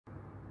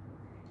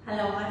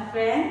Hello my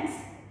friends,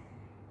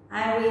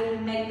 I will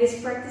make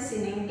this practice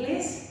in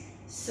English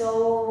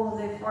so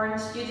the foreign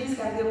students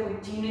have the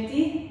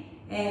opportunity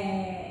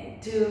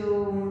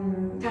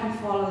to can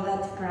follow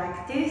that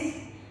practice,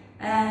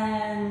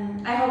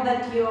 and I hope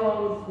that you're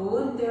all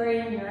good there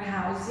in your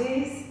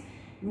houses.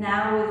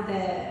 Now with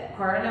the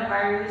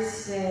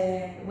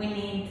coronavirus we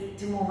need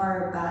to move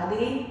our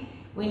body,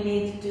 we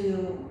need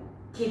to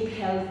keep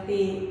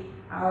healthy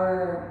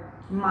our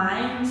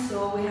mind,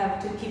 so we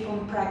have to keep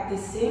on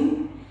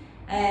practicing.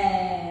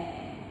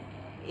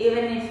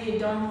 Even if you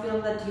don't feel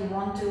that you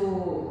want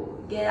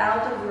to get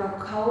out of your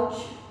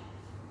couch,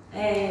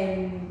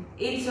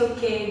 it's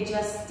okay,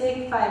 just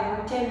take 5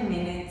 or 10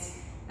 minutes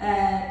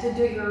to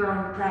do your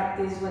own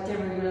practice,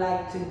 whatever you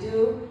like to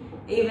do,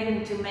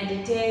 even to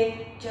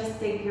meditate. Just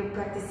take your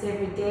practice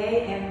every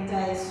day and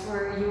I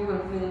swear you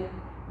will feel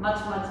much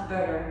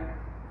better.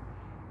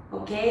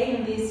 Okay,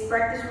 in this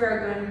practice we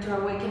are going to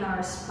awaken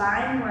our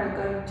spine, we are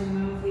going to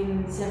move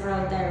in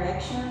several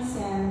directions,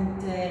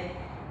 and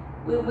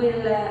we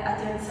will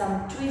attend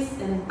some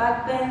twists and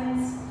back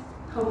bends.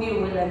 Hope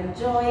you will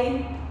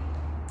enjoy.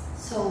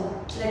 So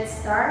let's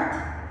start.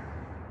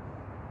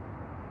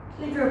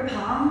 Lift your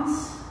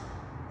palms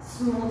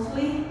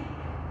smoothly.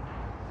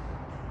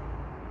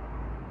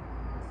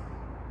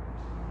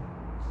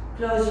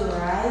 Close your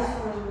eyes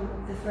for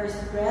the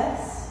first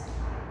breaths.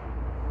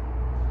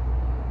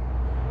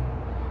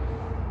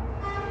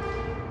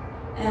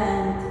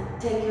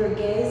 And take your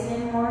gaze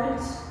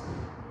inwards.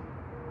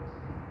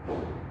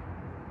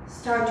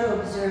 Start to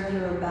observe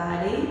your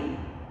body.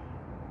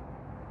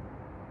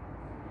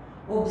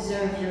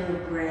 Observe your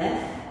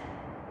breath.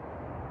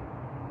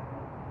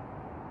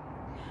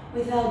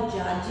 Without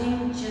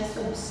judging, just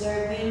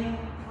observing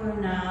for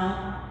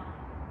now.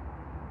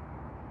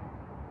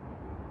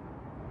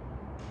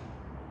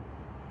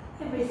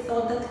 Every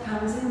thought that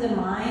comes in the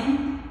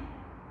mind,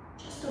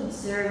 just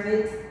observe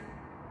it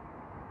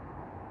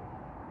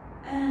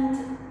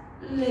and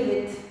leave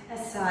it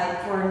aside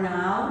for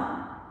now.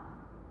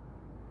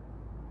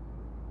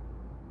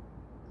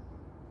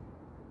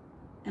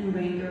 And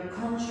bring your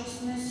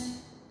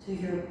consciousness to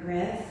your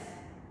breath.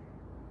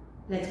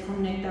 Let's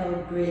connect our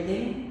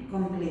breathing.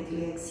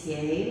 Completely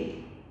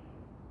exhale.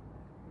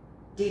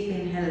 Deep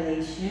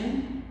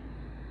inhalation.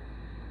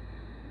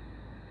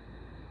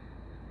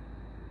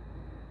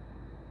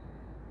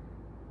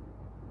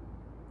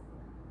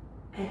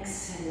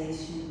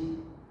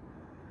 Exhalation.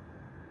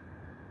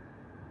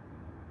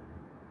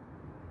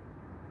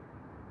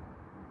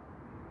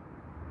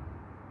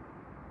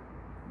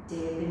 Deep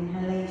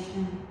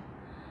inhalation.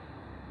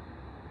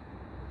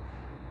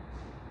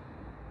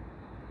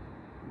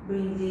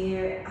 Bring the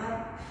air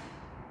up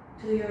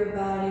to your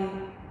body.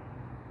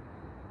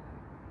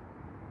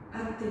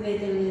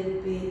 Activate a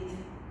little bit.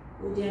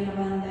 Uddiyana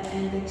Bandha,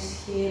 and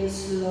exhale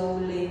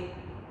slowly.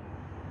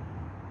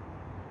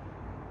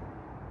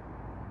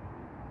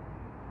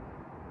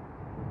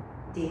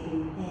 Deep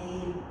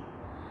inhale.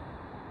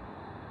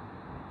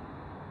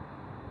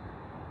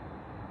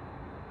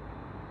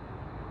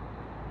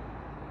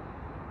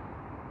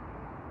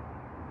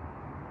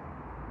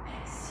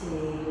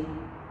 Exhale.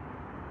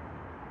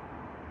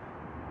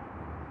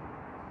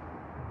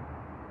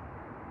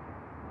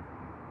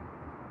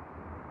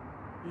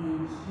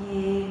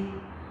 Inhale.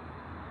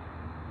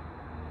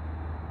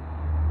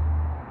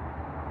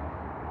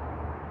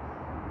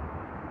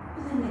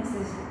 With the next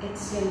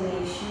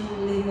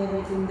exhalation, leave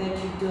everything that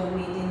you don't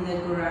need in the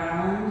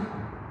ground.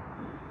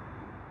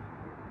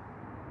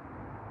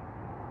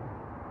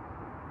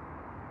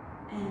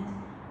 And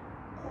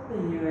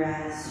open your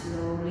eyes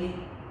slowly.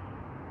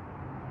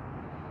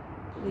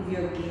 Leave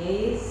your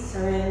gaze,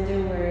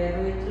 surrender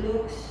wherever it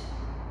looks.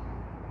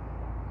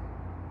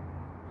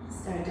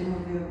 Start to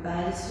move your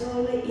body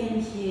slowly.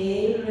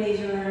 Inhale, raise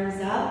your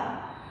arms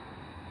up.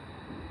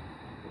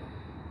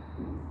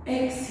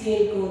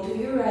 Exhale, go to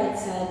your right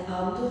side,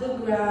 palm to the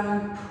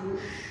ground,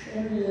 push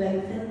and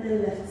lengthen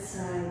the left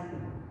side.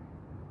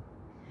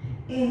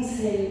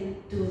 Inhale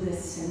to the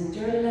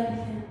center,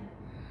 lengthen.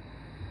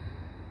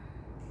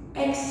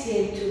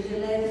 Exhale to the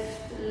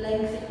left,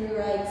 lengthen your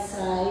right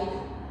side.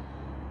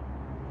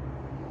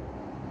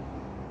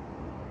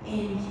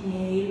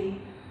 Inhale.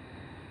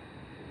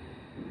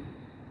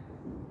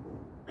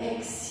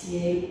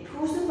 Exhale,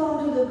 push the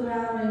palm to the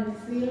ground and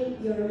feel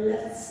your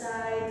left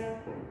side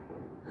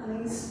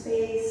having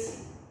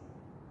space.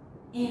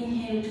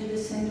 Inhale to the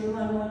center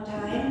one more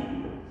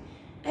time.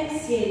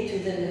 Exhale to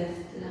the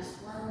left,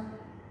 last one.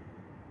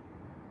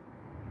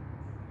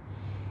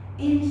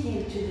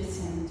 Inhale to the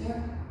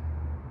center.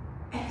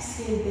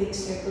 Exhale, big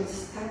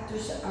circles,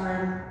 cactus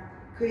arm.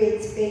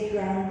 Create space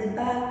around the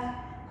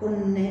back.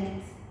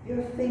 Connect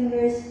your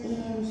fingers.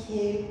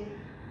 Inhale.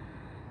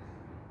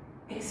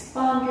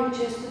 Expand your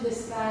chest to the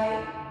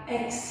sky.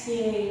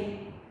 Exhale.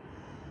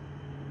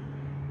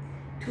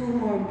 2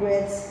 more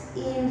breaths.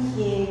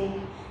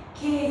 Inhale.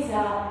 Gaze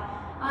up.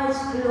 Eyes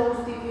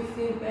closed if you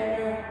feel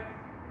better.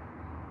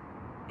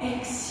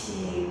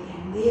 Exhale.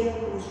 And there,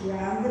 push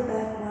round the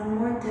back one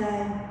more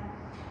time.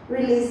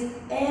 Release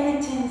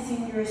any tense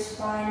in your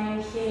spine.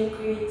 Inhale,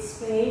 create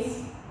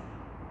space.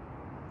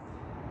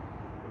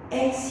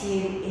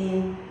 Exhale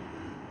in.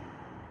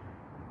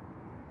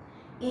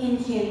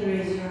 Inhale,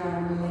 raise your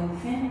arm,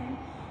 lengthen.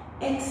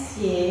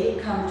 Exhale,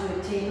 come to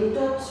a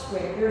tabletop,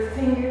 spread your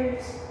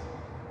fingers.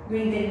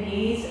 Bring the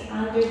knees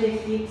under the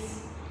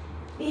hips.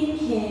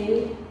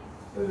 Inhale,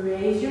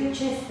 raise your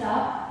chest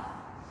up.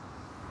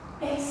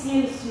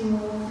 Exhale,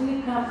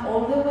 smoothly come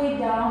all the way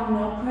down,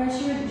 no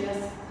pressure,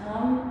 just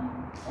come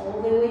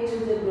all the way to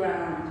the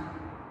ground.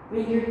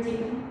 Bring your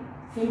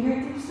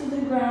fingertips to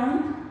the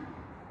ground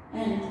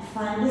and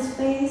find the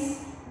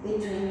space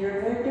between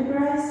your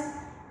vertebrae.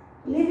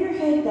 Leave your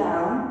head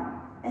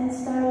down and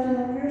start to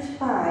move your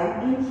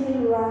spine.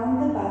 Inhale,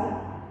 round the back.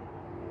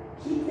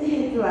 Keep the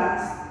head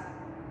last.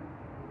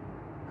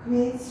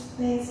 Create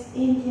space.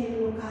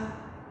 Inhale, look up.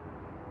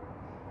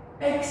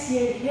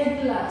 Exhale,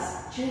 head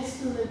last,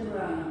 chest to the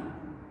ground.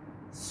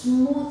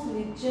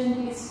 Smoothly,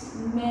 gently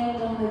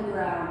melt on the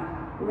ground.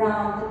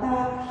 Round the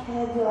back,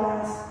 head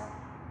last.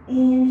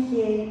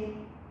 Inhale,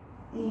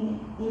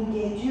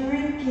 engage your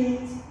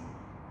ribcage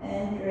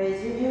and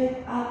raise your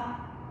head up.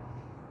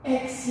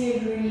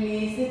 Exhale,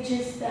 release the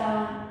chest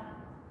down.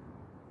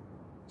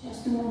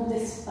 Just move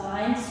the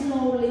spine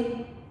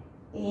slowly.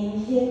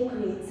 Inhale,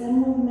 create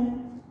some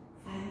movement.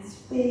 Find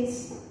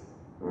space.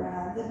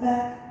 Round the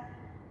back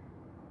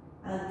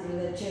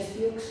until the chest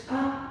looks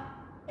up.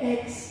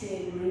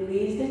 Exhale,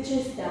 release the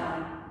chest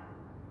down.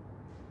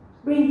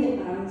 Bring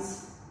the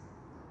palms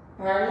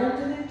parallel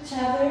to each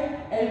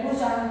other.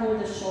 Elbows under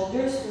the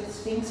shoulders with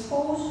Sphinx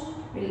pose.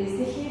 Release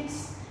the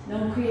hips.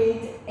 Don't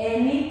create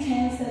any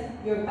tense that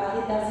your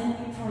body doesn't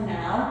need for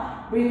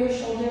now. Bring your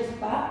shoulders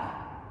back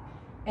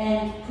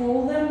and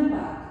pull them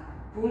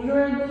back. Pull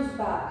your elbows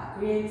back.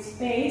 Create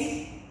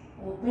space.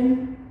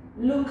 Open.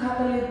 Look up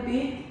a little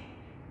bit.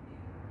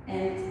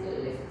 And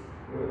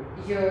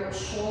lift your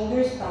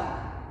shoulders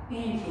back.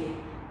 Inhale.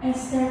 And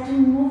start to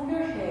move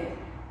your head.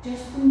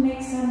 Just to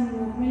make some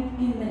movement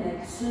in the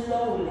neck.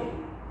 Slowly.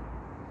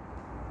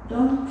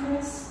 Don't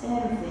press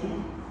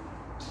anything.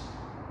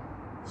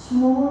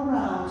 Small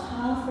rounds,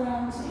 half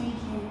rounds,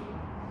 inhale,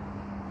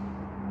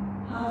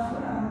 half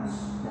rounds,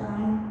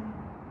 down.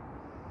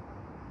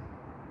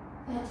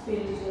 That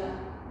feels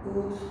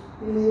good,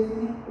 believe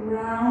me.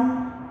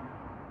 Round,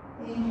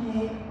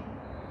 inhale,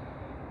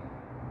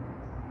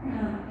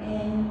 round,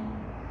 in.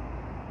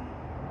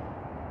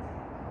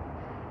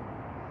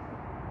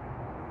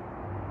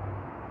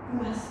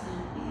 Last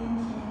time,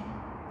 inhale,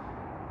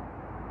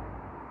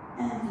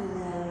 and to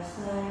the other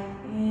side,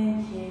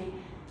 inhale.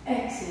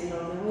 Exhale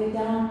all the way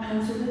down,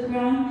 come to the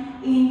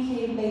ground.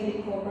 Inhale,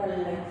 baby cobra,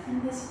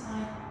 lengthen the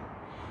spine.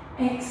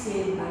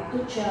 Exhale, back to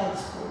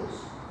child's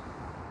pose.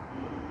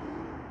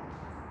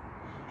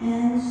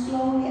 And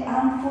slowly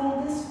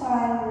unfold the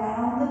spine,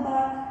 round the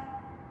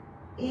back.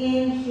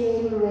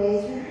 Inhale,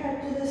 raise your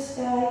head to the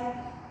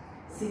sky.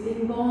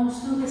 Sitting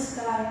bones to the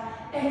sky.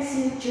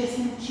 Exhale, chest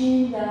and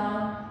chin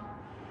down.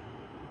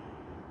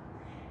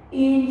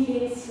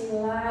 Inhale,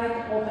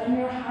 slide, open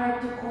your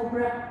heart to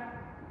cobra.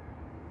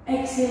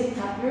 Exhale,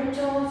 tap your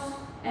toes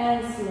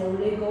and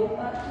slowly go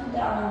back to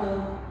down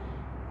dog.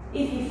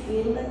 If you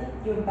feel that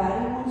your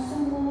body wants to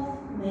move,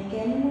 make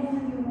any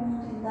movement you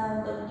want in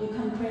down dog. You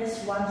can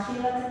press one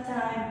heel at a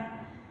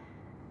time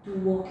to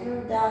walk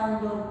your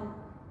down dog.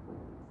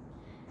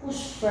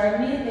 Push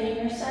firmly the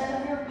inner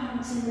side of your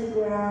palms in the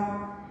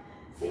ground.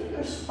 Feel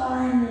your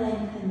spine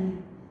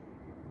lengthening.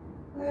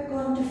 We're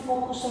going to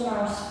focus on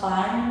our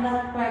spine in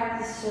that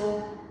practice,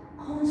 so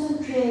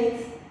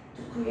concentrate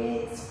to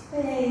create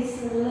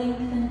space,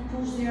 lengthen,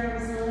 push the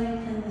arms,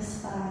 lengthen the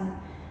spine.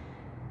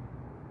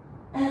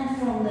 And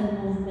from the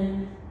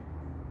movement,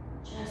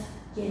 just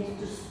get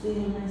to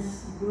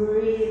stillness,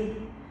 breathe,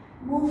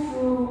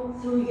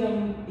 move through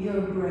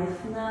your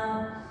breath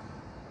now.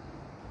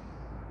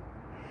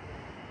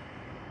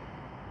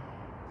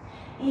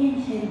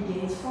 Inhale,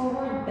 gaze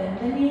forward, bend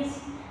the knees.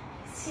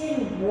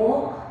 Exhale,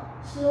 walk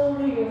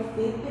slowly your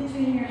feet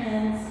between your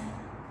hands.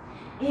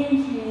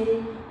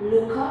 Inhale,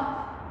 look up.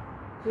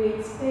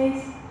 Create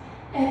space.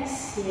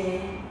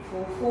 Exhale,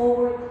 fall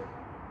forward.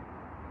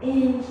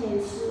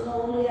 Inhale,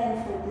 slowly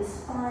unfold the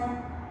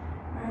spine.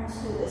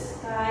 Arms to the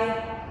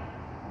sky.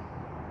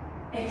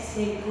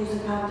 Exhale, push the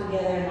palm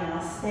together,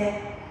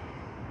 Namaste.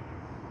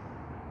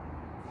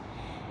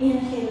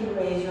 Inhale,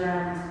 raise your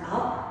arms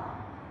up.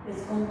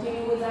 Let's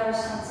continue with our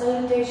sun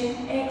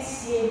salutation.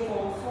 Exhale,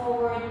 fall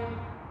forward.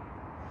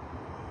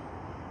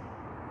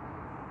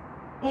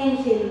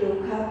 Inhale,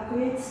 look up,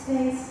 create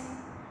space.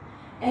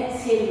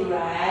 Exhale,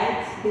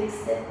 right, big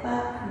step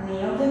back,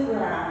 knee on the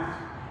ground.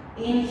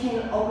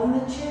 Inhale, open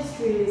the chest,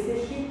 release the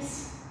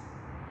hips.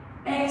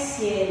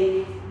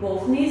 Exhale,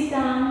 both knees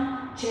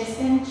down, chest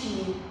and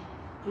chin.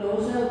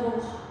 Close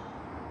elbows.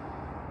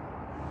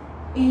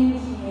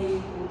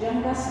 Inhale,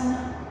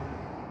 Bhujangasana.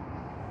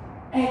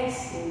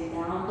 Exhale,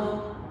 down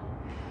dog.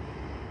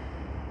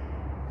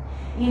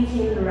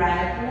 Inhale,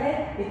 right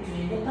leg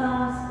between the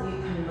palms.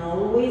 You can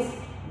always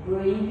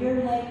bring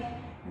your leg,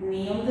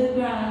 knee on the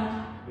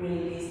ground.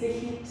 release the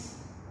hips.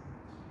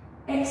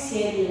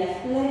 Exhale,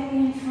 left leg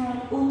in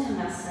front,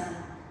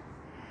 Uttanasana.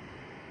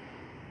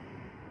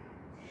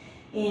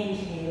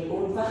 Inhale,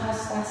 Urdhva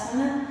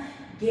Hastasana,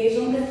 gaze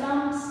on the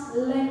thumbs,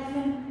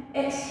 lengthen.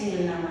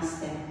 Exhale,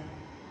 Namaste.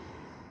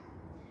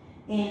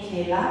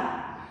 Inhale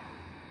up,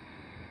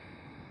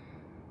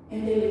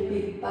 and a little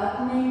bit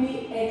back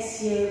maybe.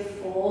 Exhale,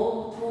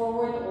 fold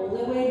forward all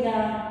the way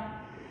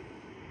down.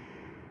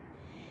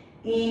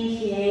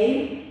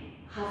 Inhale,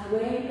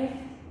 halfway lift.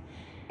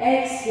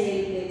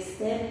 Exhale, big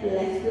step,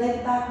 left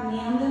leg back, knee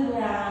on the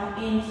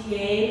ground.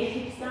 Inhale,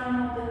 hips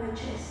down, open the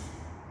chest.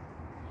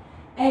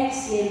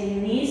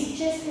 Exhale, knees,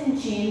 chest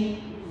and chin.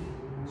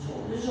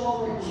 Shoulders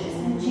over, chest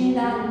and chin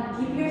down.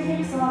 Keep your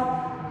hips up.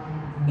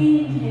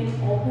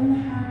 Inhale, open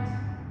the heart.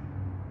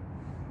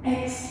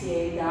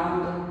 Exhale, down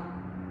dog.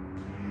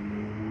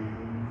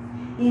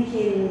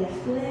 Inhale,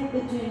 left leg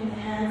between the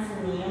hands,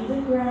 knee on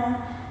the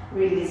ground.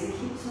 Release the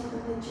hips,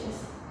 open the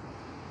chest.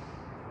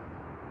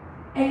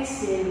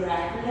 Exhale,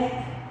 right leg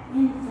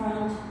in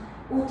front,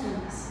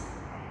 Uttanasana.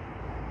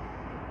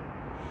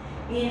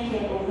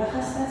 Inhale, Urdhva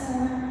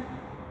Hastasana.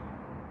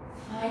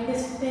 Find the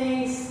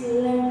space,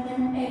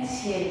 lengthen.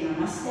 Exhale,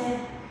 Namaste.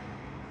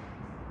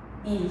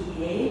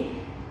 Inhale,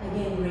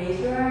 again raise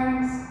your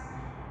arms.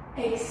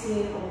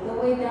 Exhale, all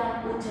the way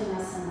down,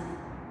 Uttanasana.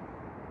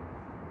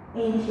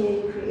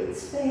 Inhale, create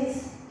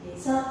space,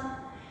 gaze up.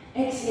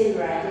 Exhale,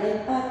 right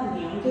leg back,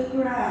 knee on the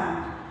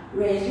ground.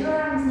 Raise your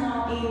arms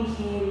now.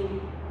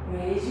 Inhale,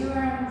 raise your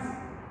arms.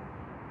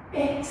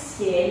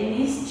 Exhale,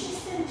 knees,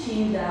 chest and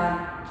chin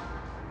down.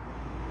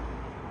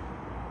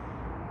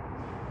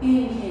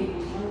 Inhale,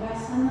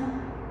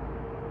 Bhujangasana.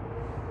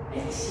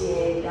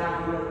 Exhale,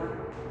 down dog.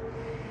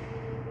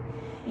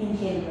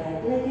 Inhale,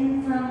 right leg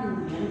in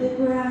front, knee on the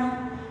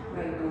ground.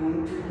 We're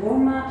going to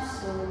warm up,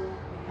 so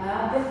we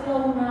have the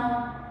flow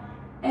now.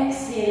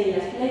 Exhale,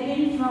 left leg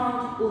in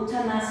front,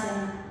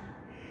 Uttanasana.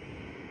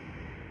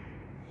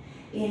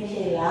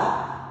 Inhale up.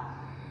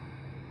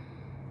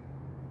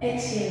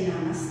 Exhale,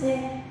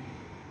 Namaste.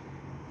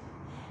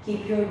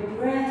 Keep your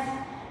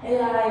breath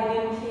alive.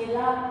 Inhale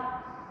up.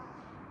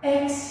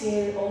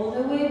 Exhale, all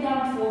the way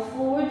down, fall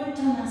forward,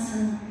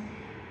 Uttanasana.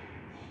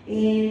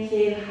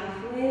 Inhale,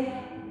 halfway.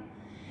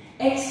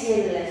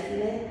 Exhale, left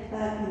leg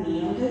back,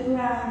 knee on the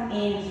ground.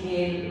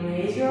 Inhale,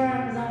 raise your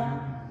arms up.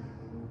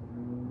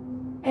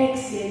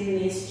 Exhale,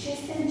 knees,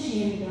 chest and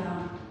chin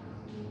down.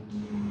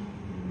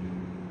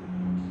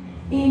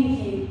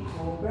 Inhale,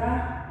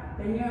 Cobra,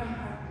 open your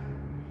heart.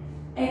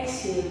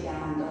 Exhale,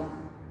 down dog.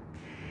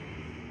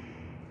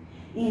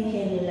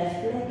 Inhale,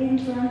 left leg in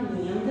front,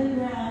 knee on the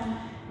ground.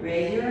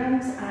 Raise your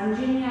arms,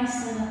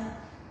 Vinyasa.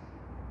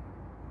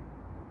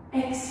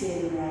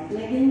 Exhale, right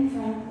leg in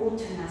front,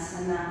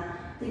 Uttanasana.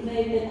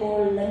 Divide the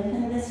core,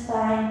 lengthen the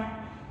spine.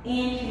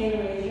 Inhale,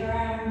 raise your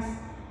arms.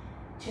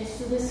 Chest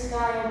to the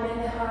sky,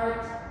 open the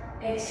heart.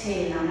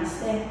 Exhale,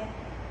 Namaste.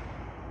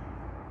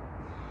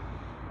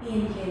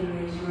 Inhale,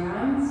 raise your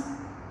arms.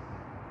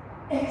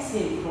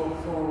 Exhale, fall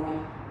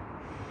forward.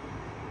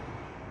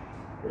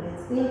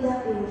 Let's build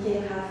up.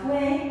 Inhale,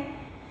 halfway.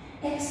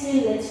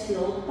 Exhale, let's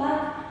float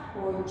back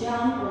or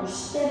jump or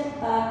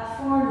step back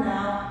for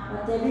now.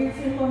 Whatever you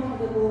feel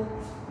comfortable.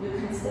 You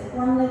can step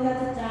one leg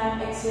at a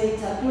time. Exhale,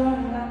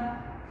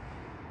 chaturanga.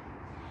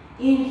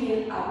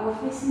 Inhale, upward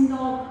facing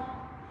dog.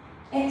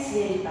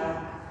 Exhale,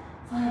 back.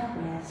 5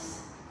 breaths.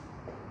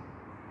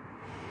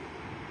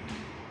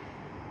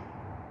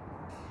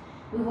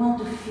 We want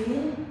to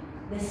feel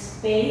the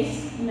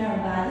space in our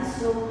body,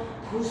 so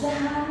push the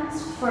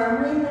hands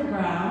firmly in the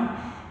ground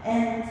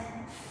and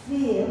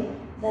feel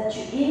that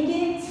you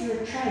engage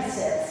your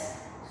triceps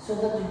so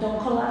that you don't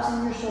collapse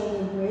in your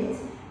shoulder blades,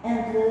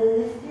 and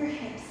lift your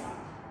hips up.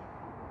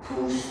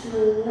 Push to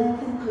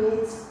lengthen,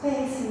 create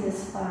space in the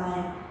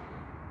spine.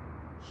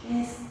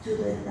 Chest to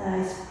the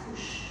thighs,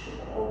 push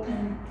to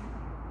open.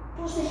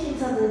 Push the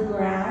hips on the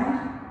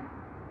ground.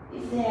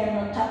 If they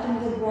are not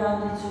tapping the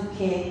ground, it's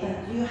okay,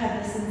 but you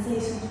have the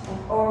sensation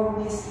of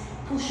always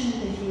pushing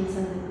the heels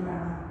on the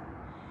ground.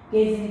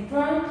 Gaze in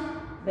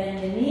front,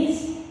 bend the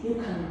knees. You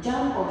can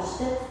jump or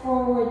step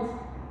forward.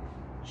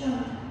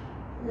 Jump,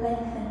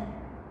 lengthen.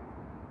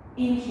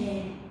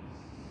 Inhale.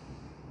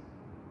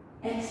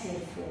 Exhale,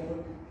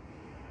 forward.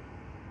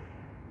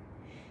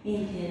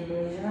 Inhale,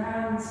 raise your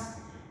arms.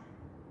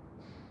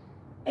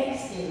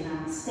 Exhale,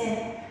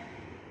 Namaste.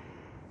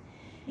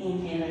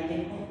 Inhale,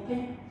 again,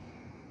 open.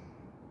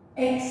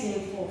 Exhale,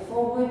 fall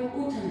forward,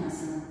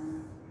 Uttanasana.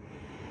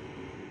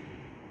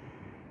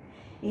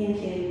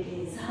 Inhale,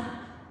 gaze up.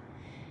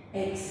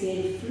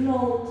 Exhale,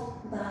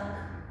 float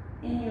back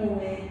in your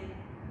way.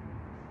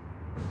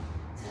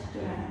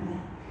 Chaturanga.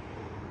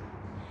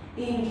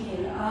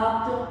 Inhale,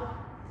 up dog.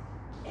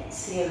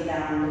 Exhale,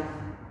 down dog.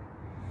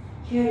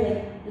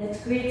 Here,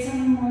 let's create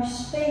some more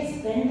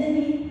space. Bend the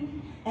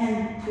knee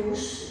and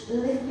push.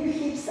 Lift your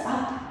hips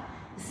up.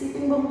 The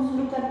sitting bones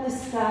look at the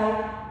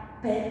sky.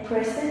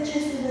 Press the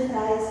chest to the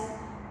thighs.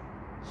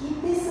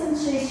 Keep this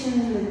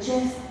sensation in the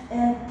chest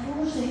and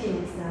push the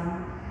heels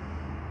down.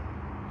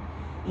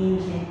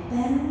 Inhale,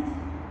 bend.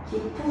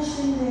 Keep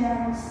pushing the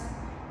arms.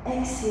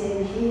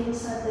 Exhale,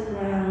 heels at the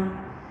ground.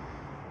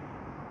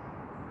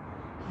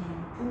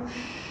 And push.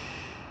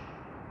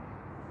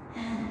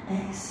 And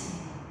exhale.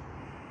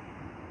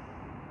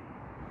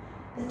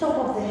 The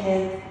top of the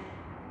head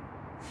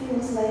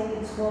feels like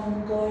it's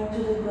going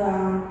to the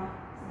ground.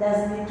 It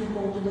doesn't need to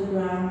go to the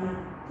ground,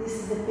 but this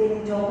is the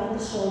feeling to open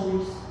the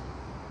shoulders.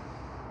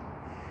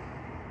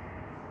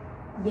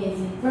 Gaze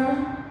in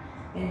front,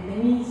 bend the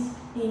knees,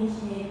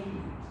 inhale,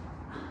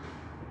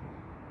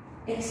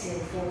 up. Exhale,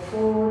 fall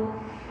forward.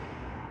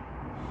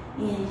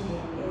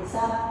 Inhale, gaze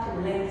up to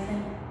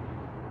lengthen.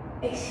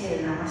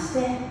 Exhale,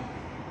 Namaste.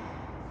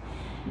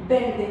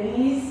 Bend the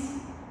knees,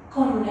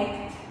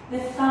 connect the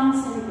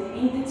thumbs and the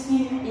index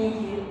finger.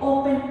 Inhale,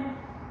 open.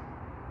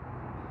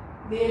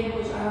 The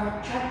elbows are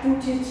attracting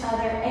to each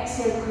other.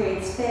 Exhale,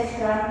 create space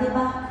around the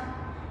back.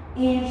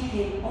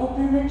 Inhale,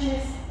 open the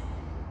chest.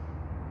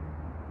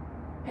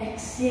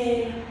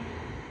 Exhale.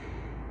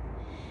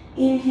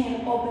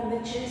 Inhale, open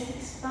the chest,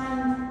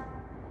 expand.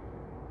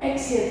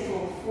 Exhale,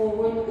 fall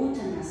forward,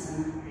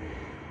 Uttanasana.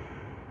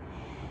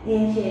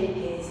 Inhale,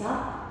 gaze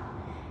up.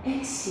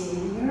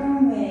 Exhale, your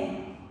own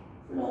way,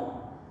 flow.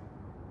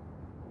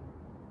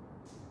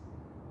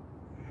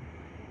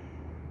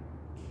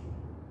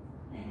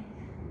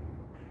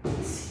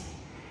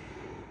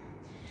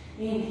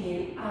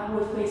 Inhale,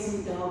 upward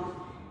facing dog.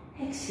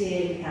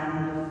 Exhale,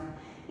 down dog.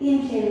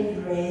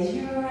 Inhale, raise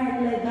your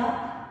right leg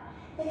up.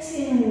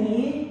 Exhale,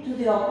 knee to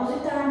the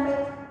opposite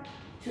armpit,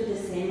 to the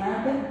same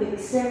armpit, big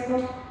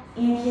circle.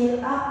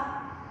 Inhale,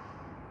 up.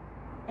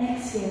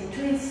 Exhale,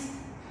 twist.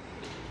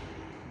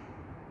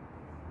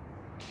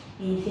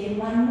 Inhale,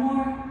 one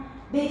more.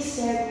 Big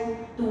circle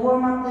to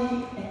warm up the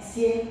hip.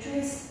 Exhale,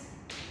 twist.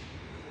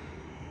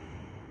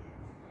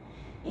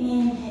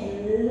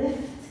 Inhale,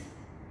 lift.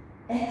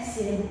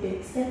 Exhale,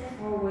 big step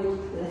forward,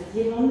 left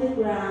heel on the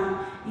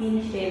ground.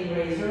 Inhale,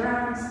 raise your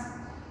arms.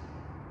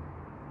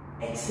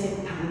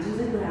 Exhale, palm to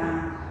the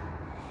ground.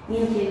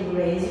 Inhale,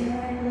 raise your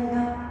right leg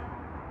up.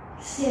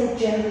 Exhale,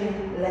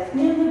 gently, left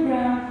knee on the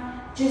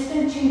ground. Chest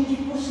and chin,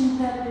 keep pushing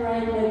that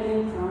right leg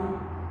in front.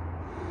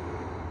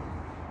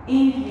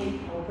 Inhale,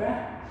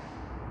 cobra.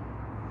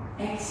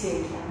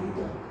 Exhale, down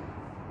dog.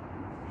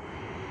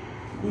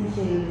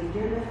 Inhale, lift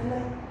your left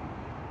leg.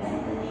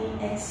 Bend the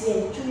knee,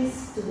 exhale,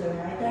 twist to the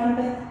right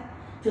armpit,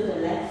 to the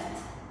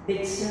left,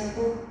 big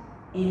circle.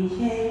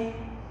 Inhale,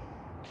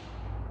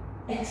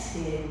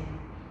 exhale,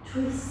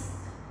 twist.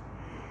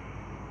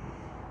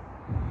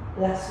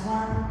 Last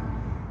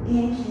one,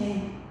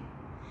 inhale,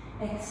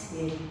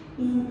 exhale,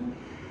 in.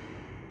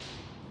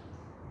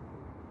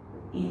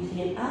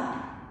 Inhale, up.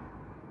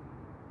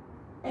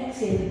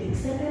 Exhale, big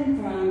step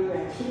in front,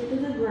 right heel to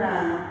the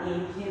ground.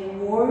 Inhale,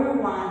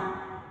 warrior one,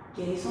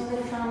 gaze on the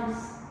thumbs.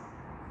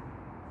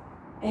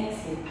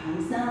 Exhale,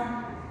 palms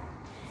down.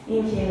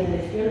 Inhale,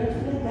 lift your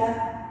left leg up.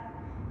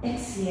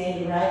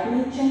 Exhale, right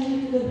knee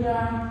gently to the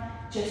ground.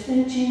 Chest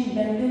and chin,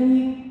 bend the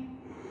knee.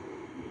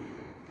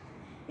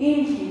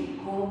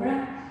 Inhale, cobra.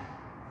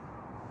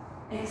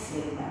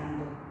 Exhale, down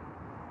dog.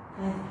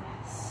 5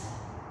 breaths.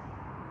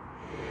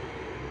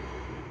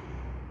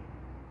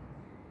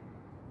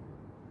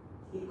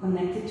 Keep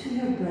connected to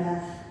your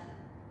breath.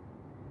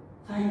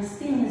 Find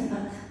stillness,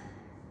 but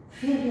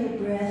feel your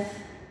breath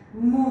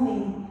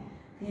moving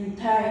the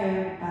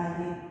entire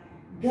body,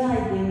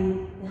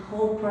 guiding the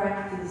whole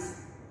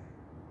practice.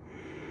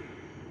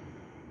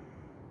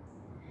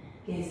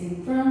 Gaze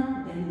in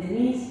front, bend the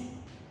knees,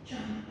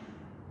 jump.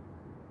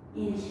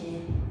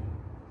 Inhale,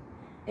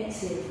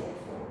 exhale, fall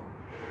forward.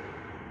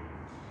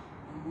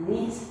 Bend the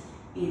knees,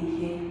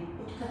 inhale,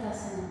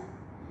 Utkatasana.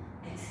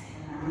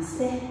 Exhale,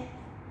 Namaste.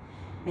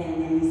 Bend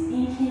the knees,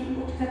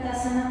 inhale,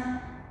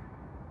 Utkatasana.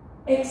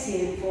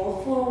 Exhale,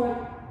 fall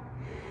forward.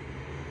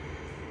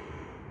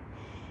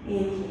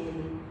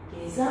 Inhale,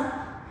 gaze up.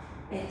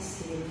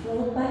 Exhale,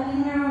 fold back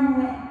in your own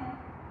way.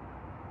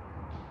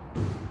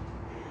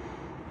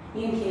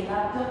 Inhale,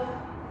 up dog.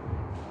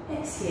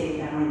 Exhale,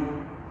 down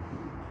dog.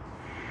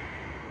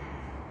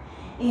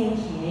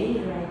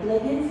 Inhale, right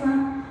leg in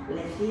front,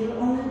 left heel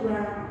on the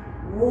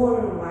ground.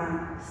 Warrior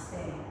one,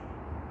 stay.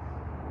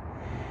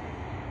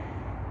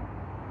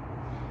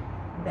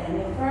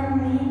 Bend the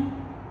front knee.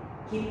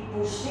 Keep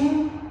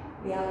pushing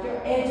the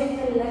outer edge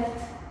of the left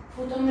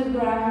foot on the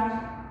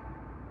ground.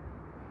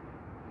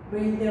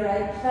 Bring the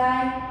right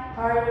thigh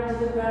harder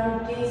to the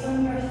ground, gaze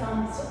on your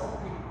thumbs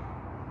open.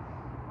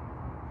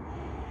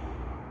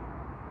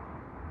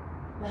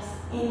 Last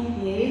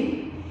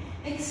inhale,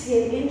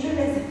 exhale,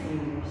 interlace the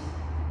fingers.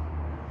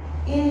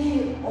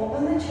 Inhale,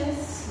 open the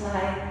chest,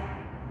 slide,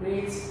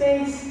 create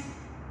space.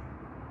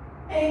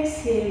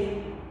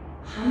 Exhale,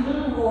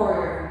 humble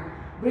warrior.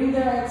 Bring the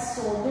right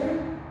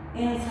shoulder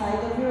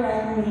inside of your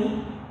right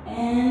knee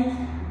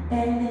and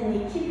bend the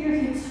knee. Keep your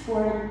hips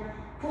forward,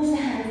 push the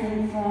hands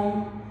in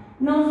front.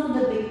 Nose to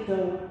the big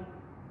toe.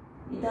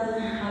 It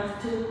doesn't have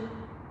to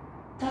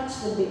touch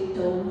the big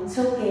toe. It's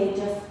okay,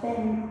 just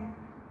bend.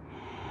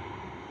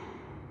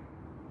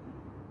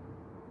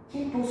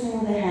 Keep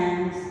pushing the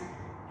hands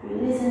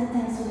Release and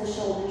tense of the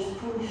shoulders,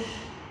 push.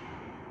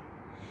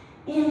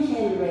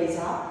 Inhale, raise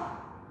up.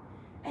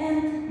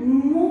 And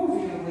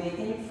move your weight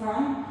in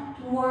front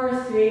to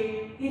warrior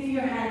three. If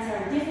your hands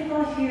are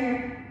difficult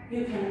here,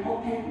 you can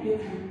open, you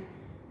can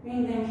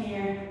bring them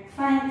here.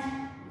 Find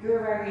your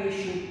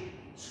variation.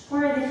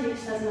 Square the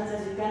hips as much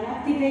as you can.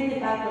 Activate the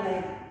back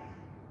leg.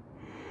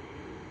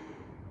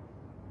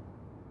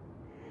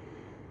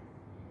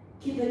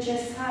 Keep the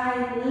chest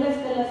high.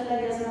 Lift the left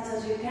leg as much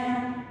as you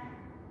can.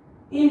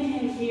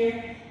 Inhale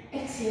here.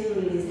 Exhale,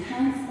 release.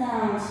 Hands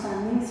down.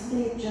 Standing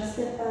split. Just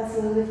step back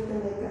and lift the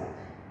leg up.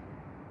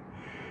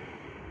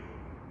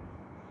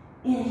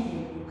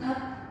 Inhale, look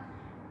up.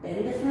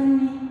 Bend the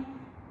front knee.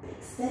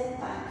 Big step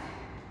back.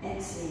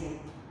 Exhale.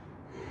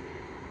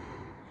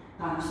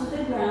 Palms to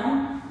the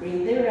ground.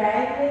 Bring the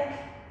right leg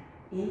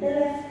in the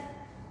left.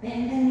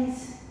 Bend the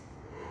knees.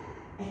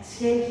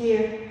 Exhale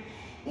here.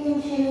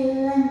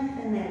 Inhale,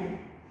 lengthen them.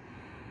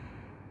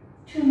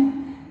 2 more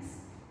times.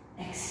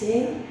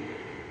 Exhale.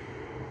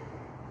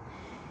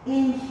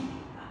 Inhale.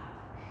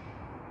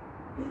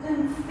 You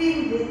can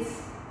feel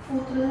this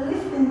foot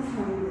lifting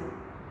from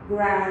the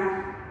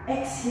ground.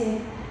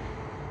 Exhale.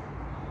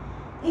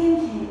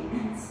 Inhale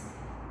and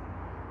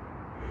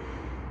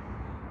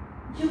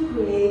you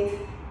create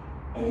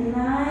a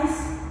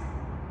nice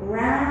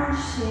round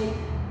shape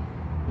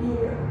in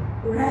your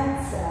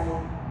right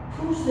side.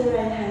 Push the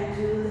right hand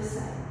to the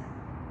side.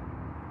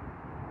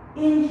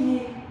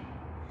 Inhale.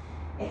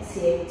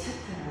 Exhale.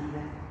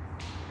 Chaturanga.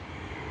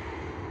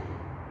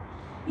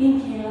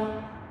 Inhale up.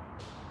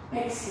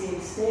 Exhale.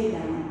 Stay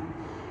down.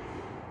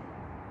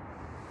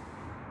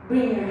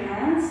 Bring your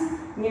hands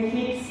near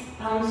hips,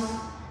 palms,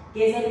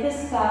 gaze at the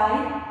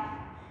sky.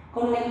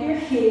 Connect your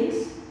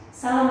heels.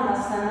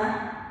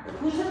 Salamasana.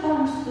 Push the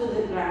palms to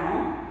the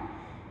ground.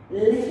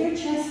 Lift your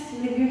chest,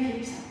 lift your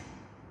hips up.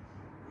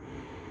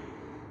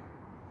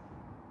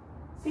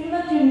 Feel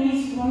that your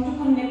knees want to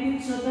connect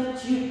it so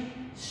that you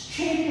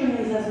straighten your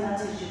knees as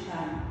much as you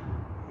can.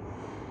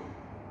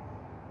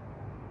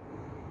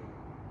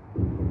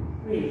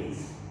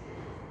 Release.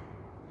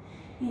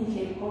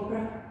 Inhale,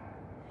 cobra.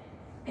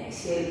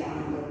 Exhale,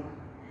 down dog.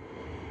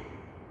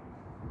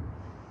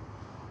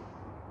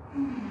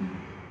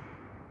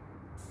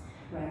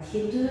 Right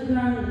hip to the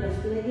ground,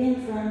 left leg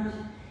in front.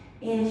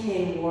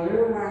 Inhale,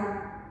 warrior one.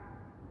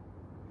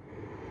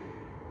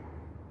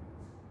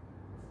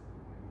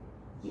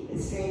 Keep a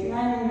straight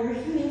line in your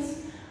heels,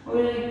 or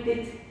a little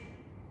bit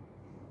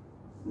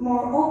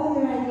more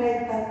open the right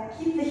leg, but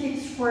keep the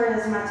hips squared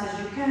as much as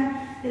you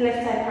can. The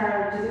left side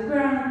parallel to the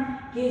ground,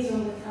 gaze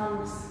on the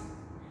thumbs,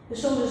 the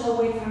shoulders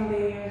away from the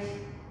ears.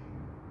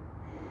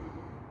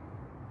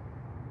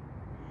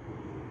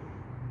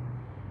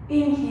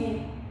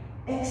 Inhale,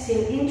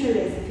 exhale,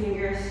 interlace the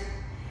fingers.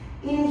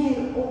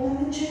 Inhale,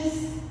 open the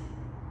chest.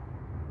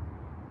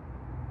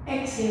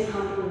 Exhale,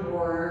 humble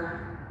warrior.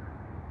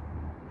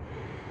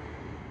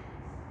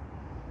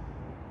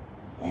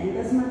 And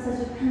as much as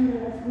you can, the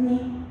left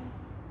knee.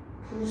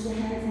 Push the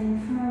hands in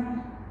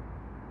front.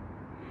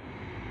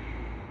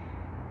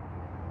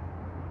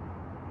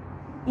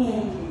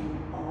 Inhale,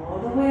 all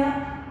the way up.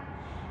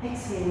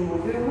 Exhale,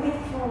 move your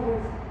weight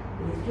forward.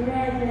 Lift your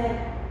right leg.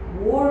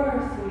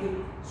 Warrior three.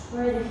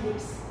 Square the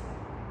hips.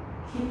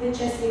 Keep the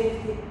chest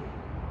lifted.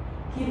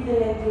 Keep the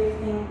leg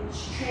lifting.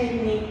 Straight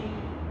knee.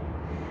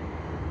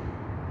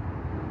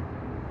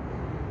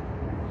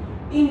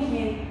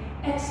 Inhale.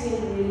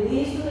 Exhale,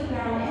 release to the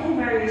ground and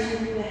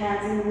variation to the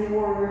hands in the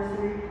warrior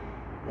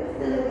three. Lift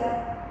the leg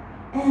up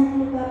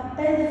and look up,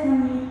 bend the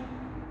front knee.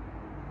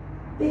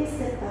 Big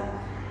step back.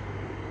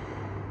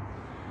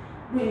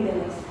 Bring the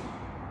legs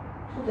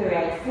to the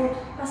right foot,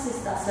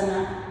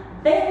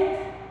 Vasisthasana. Bend.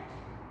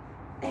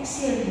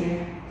 Exhale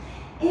here.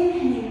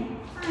 Inhale,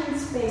 find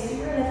space to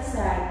your left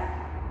side.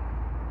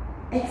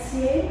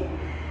 Exhale.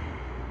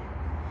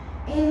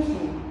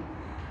 Inhale.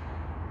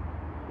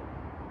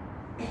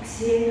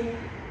 Exhale.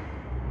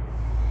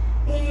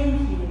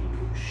 Inhale,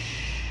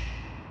 push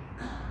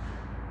up.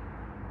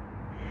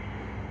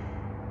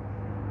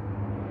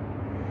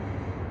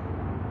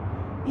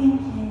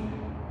 Inhale.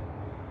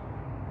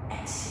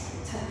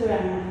 Exhale,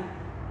 chaturanga.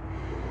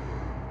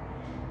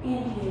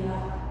 Inhale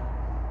up.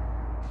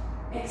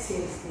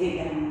 Exhale, stay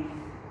down.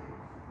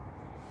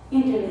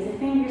 Interlace the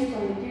fingers,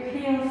 connect your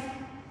heels.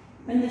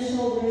 Bend the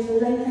shoulders,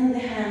 lengthen the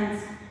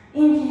hands.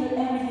 Inhale,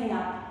 everything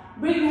up.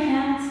 Bring the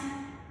hands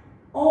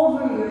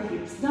over your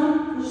hips.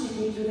 Don't push the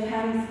hips with the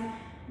hands.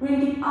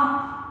 Bring it up.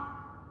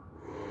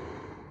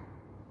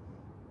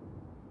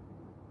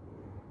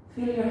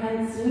 Feel your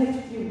hands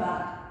lift you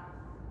back.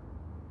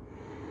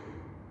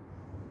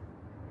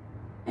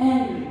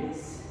 And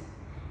release.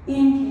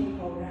 Inhale,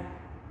 cobra.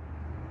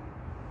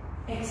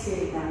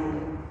 Exhale, down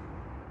dog.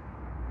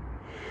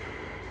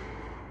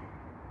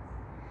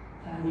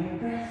 Find your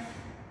breath.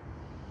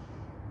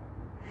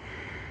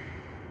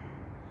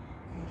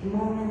 Take a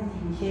moment,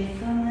 inhale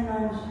from the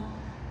nose.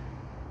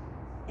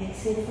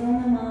 Exhale from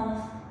the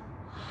mouth.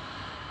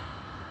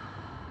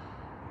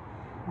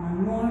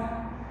 One more.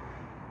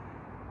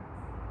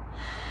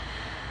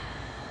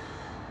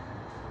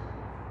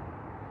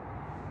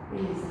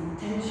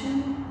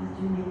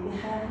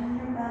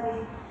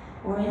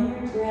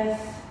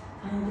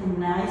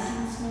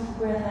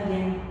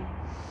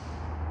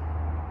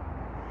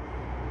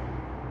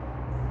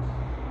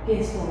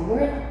 Gaze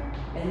forward,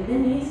 bend the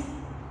knees.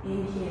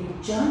 Inhale,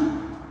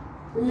 jump,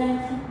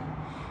 lengthen.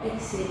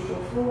 Exhale,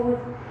 fall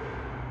forward.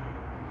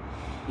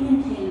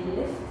 Inhale,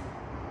 lift.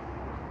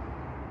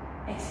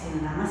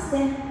 Exhale,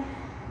 namaste.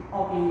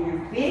 Open your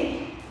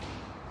feet.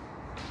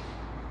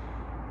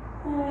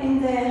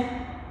 In the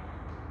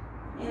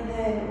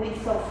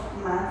width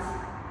of mat,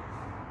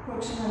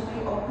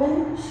 approximately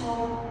open.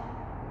 So,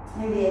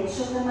 in the edge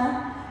of the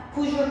mat,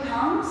 push your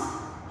palms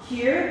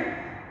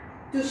here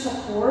to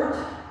support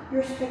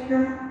your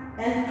spectrum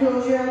and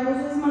close your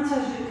elbows as much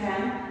as you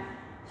can.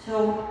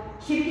 So,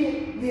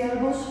 keep the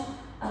elbows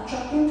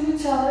attracting to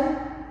each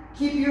other.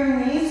 Keep your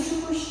knees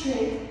super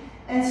straight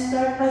and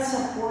start by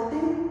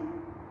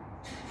supporting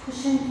to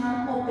pushing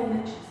down, open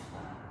the chest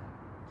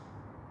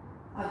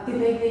back.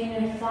 Activate the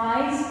inner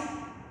thighs.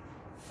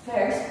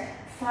 First,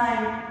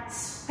 find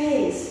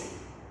space.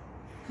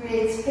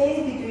 Create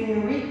space between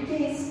your rib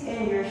cage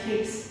and your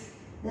hips.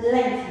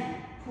 Lengthen.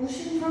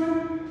 Push in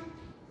front.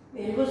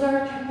 The elbows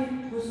are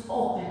attracted. Push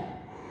open.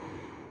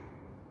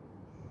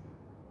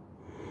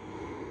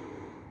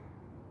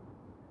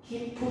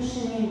 Keep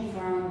pushing in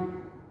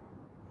front.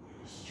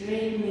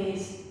 Straight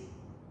knees.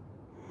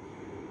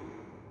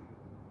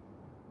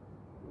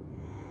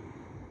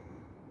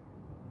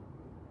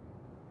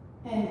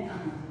 And come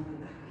all the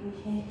way back.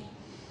 Inhale.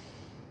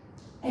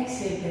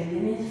 Exhale, bend the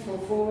knees, fall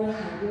forward,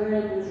 hug your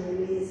elbows,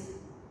 release.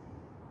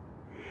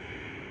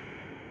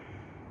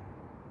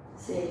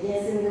 Say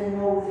yes and then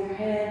no with your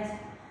head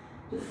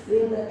to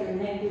feel that your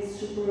neck is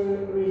super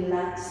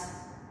relaxed.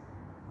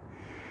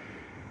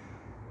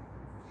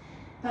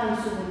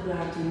 Palms to the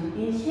ground.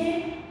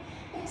 Inhale.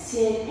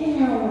 Exhale, in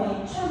your own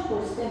way, jump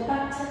or step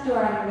back,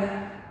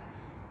 chaturanga.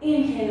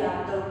 Inhale,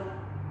 up dog.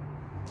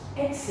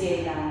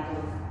 Exhale, down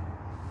dog.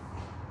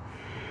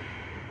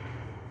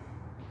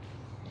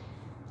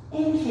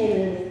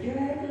 Inhale, lift your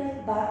right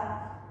leg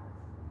back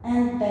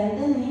and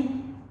bend the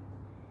knee.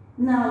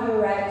 Now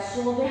your right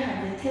shoulder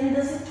has the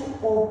tendency to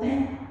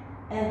open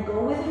and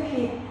go with your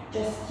hip.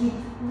 Just keep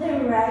the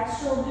right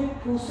shoulder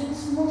pushing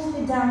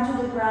smoothly down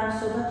to the ground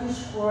so that you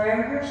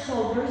square your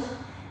shoulders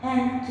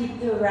and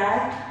keep the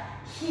right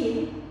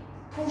hip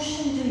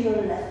pushing to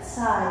your left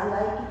side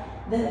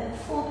like the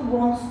foot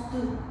wants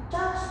to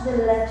touch the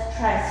left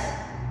tricep.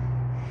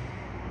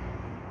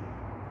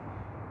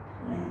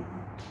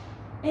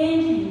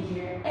 Inhale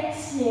here,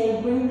 exhale,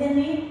 bring the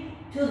knee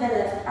to the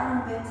left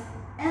armpit,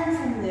 and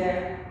from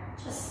there,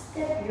 just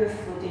step your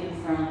foot in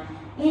front.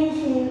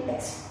 Inhale,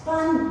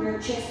 expand your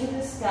chest to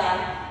the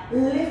sky,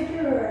 lift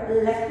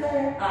your left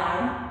lower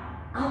arm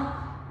up,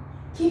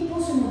 keep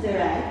pushing with the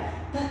right,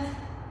 but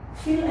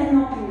feel an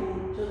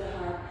opening to the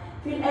heart.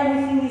 Feel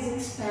everything is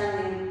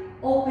expanding,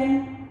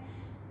 open.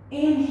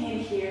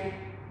 Inhale here,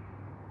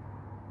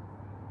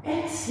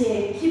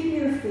 exhale, keep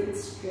your feet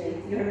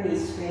straight, your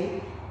knees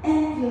straight,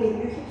 and leave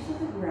your hips to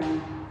the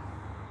ground.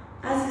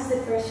 As is the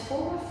first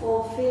forward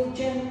fold, feel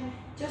gentle,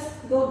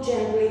 just go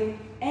gently,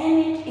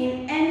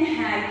 in any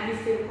height you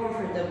feel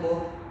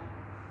comfortable.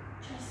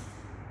 Just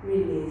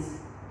release.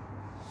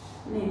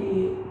 Maybe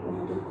you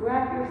want to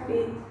grab your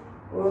feet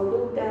or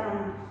look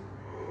down.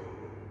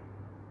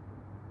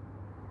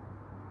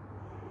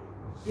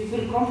 If you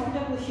feel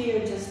comfortable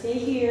here, just stay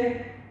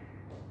here.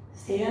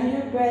 Stay on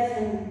your breath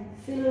and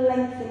feel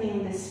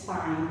lengthening the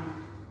spine.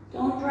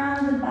 Don't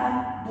round the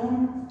back,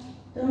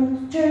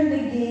 don't turn the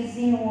gaze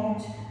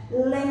inward,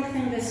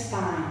 lengthen the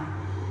spine.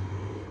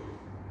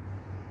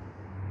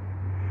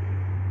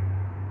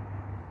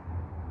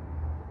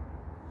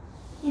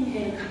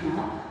 Inhale, come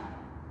up,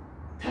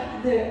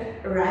 tap the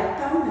right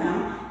palm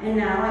down, and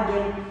now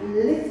again,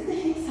 lift the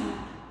hips up.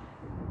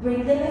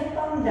 Bring the left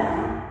palm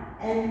down,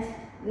 and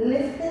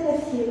lift the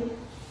left heel.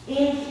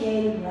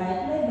 Inhale,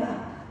 right leg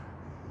up.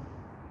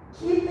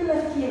 Keep the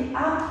left heel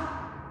up,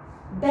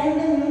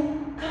 bend the knee,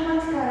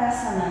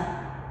 Kamatkarasana,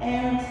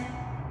 and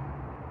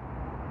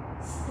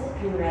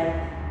step your right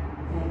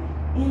leg.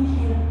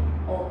 Inhale,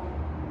 up.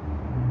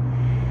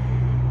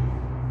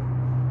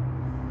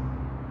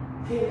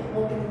 Feel the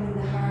opening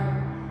in the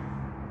heart.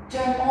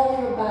 Turn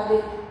all your body,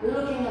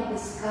 looking at the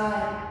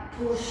sky.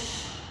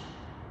 Push.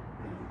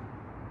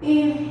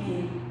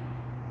 Inhale.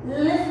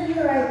 Lift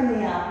your right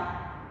knee up.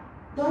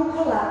 Don't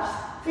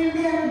collapse. Feel the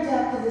energy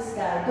up to the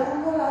sky.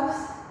 Don't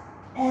collapse.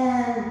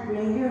 And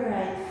bring your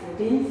right foot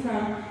in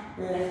front.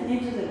 Left knee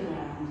to the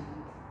ground.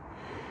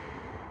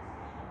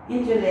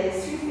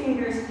 Interlace your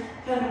fingers,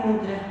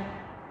 Mudra,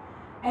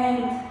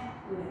 and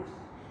lift.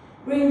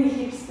 Bring the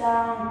hips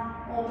down,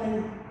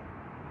 open.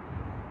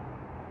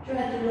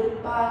 Try to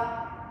look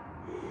back.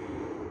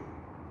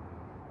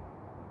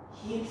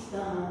 Hips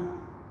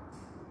down.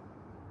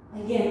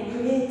 Again,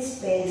 create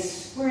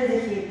space, square the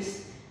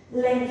hips,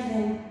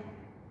 lengthen,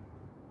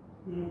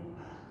 look.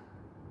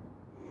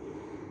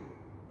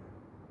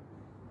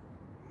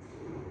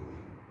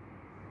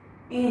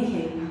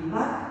 Inhale, come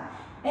back.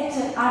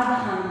 Exhale, Ardha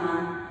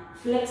Hanuman.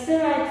 Flex the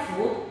right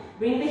foot,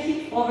 bring the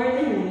hip over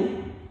the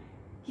knee.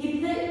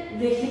 Keep the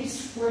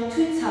hips square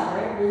to each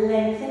other,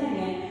 lengthen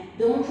again.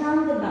 Don't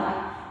round the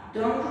back.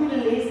 Don't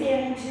release the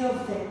energy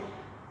of the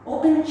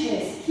Open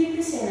chest, keep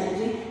this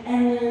energy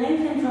and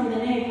lengthen from the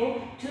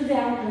navel to the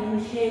ankle.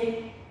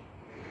 Inhale.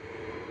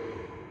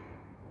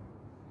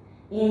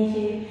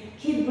 Inhale,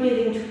 keep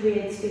breathing to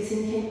create space.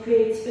 Inhale,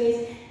 create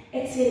space.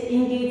 Exhale,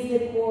 engage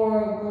the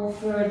core, go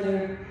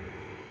further.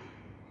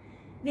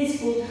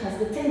 This foot has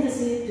the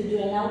tendency to do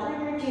an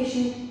outward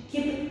rotation.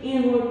 Keep it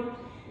inward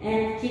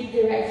and keep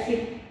the right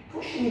hip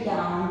pushing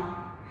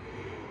down.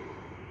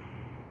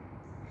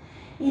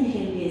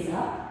 Inhale, gaze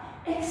up.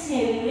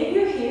 Exhale, lift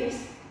your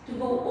hips to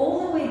go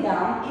all the way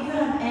down. If you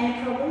have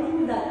any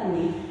problem with that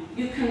knee,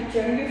 you can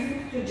turn your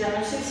foot to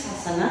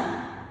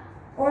Janusirasana,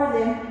 or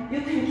then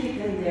you can keep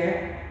them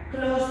there,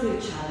 close to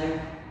each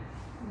other.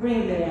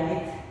 Bring the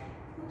right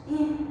foot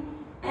in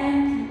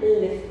and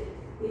lift.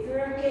 If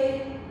you're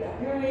okay,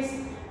 grab your wrist,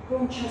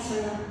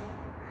 Krunchasana.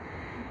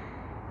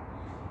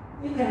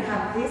 You can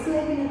have this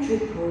leg in a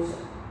tree pose.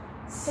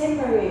 Same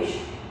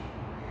variation.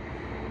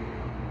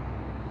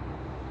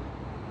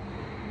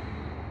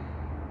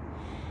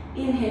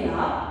 Inhale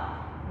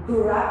up,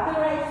 grab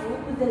the right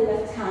foot with the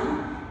left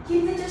hand,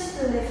 keep the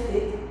chest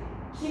lifted,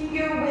 keep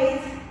your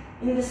weight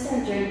in the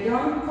center,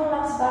 don't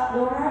collapse back,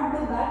 don't wrap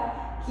the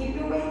back, keep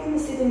your weight in the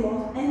sitting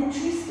bones and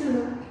twist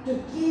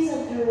to gaze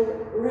at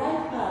your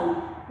right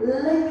palm,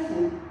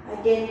 lengthen,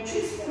 again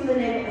twist from the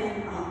neck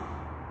and up.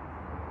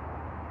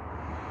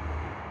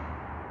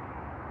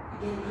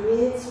 Again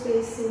create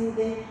space in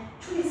the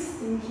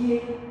twist,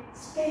 inhale,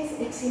 space,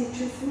 exhale,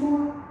 twist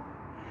more.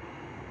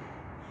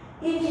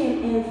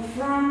 Inhale in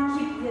front,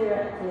 keep the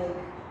right leg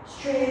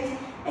straight,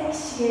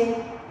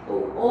 exhale,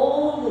 go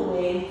all the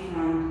way in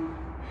front.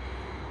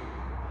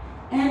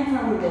 And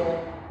from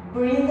there,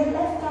 bring the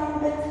left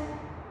armpit,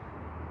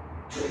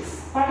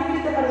 twist.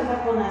 Parivrita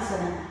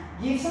Parasvakonasana.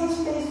 Give some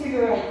space to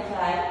your right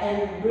thigh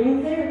and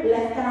bring the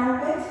left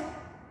armpit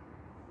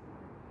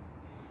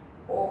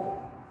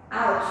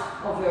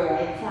out of your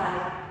right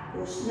thigh.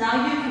 Push.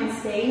 Now you can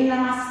stay in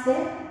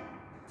Namaste,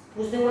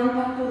 push the one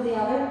palm to the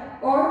other,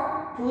 or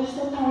push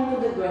the palm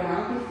to the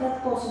ground if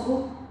that's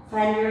possible.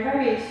 Find your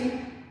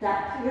variation,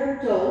 tap your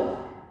toe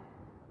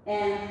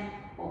and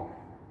open.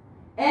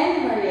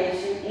 Any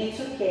variation, it's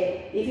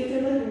okay. If you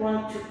feel like you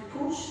want to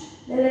push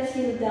the left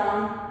heel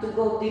down to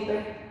go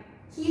deeper,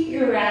 keep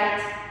your right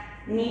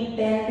knee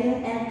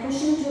bending and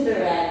pushing to the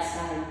right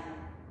side.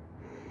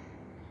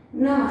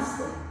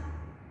 Namaste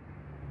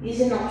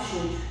is an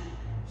option.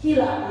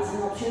 Heel up is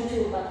an option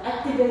too, but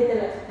activate the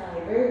left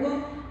thigh. Very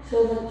good,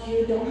 so that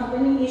you don't have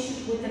any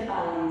issues with the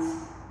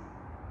balance.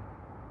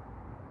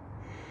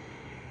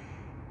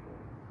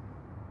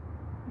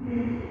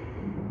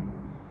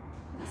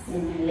 Last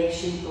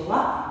inhalation, go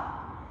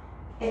up.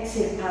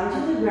 Exhale, palm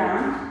to the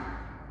ground.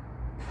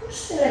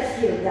 Push the left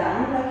heel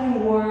down like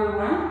in warrior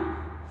one.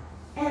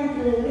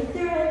 And lift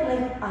the right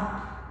leg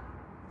up.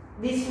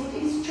 This foot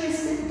is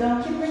twisted,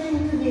 don't keep it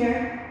into the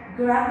air.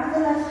 Grab with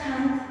the left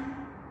hand,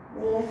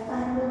 the left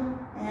ankle,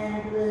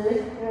 and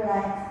lift the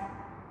right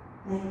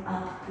leg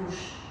up, push.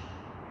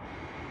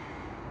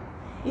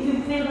 If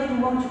you feel that you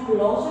want to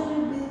close a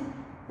little bit,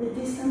 the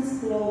distance,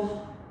 close.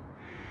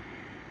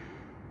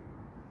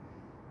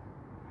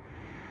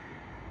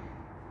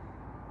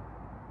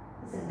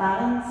 There's a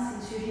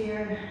balance as you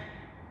hear.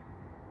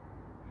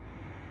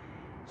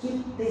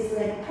 Keep this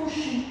leg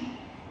pushing.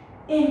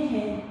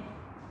 Inhale,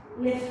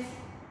 lift,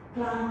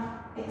 plank,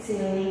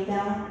 exhale, lay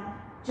down.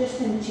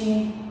 Just and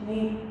chin,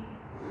 knee.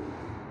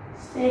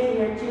 Stay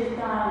here, chest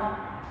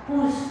down.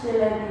 Push the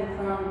leg in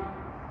front.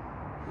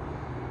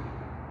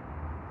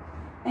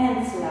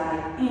 And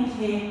slide.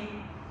 Inhale.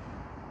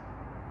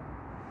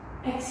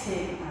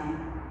 Exhale,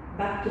 down.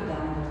 Back to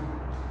downward.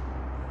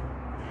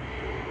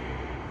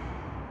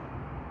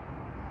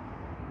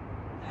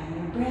 Find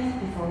your breath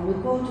before we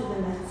go to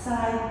the left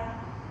side.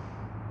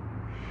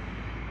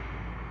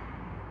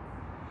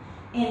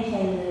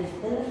 Inhale,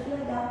 lift the left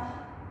leg up.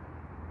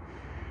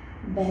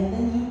 Bend the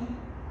knee.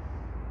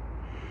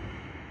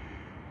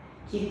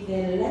 Keep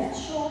the left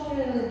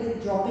shoulder a little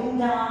bit dropping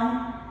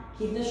down.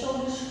 Keep the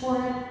shoulders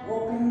squared,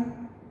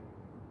 open.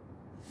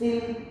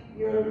 Feel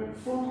your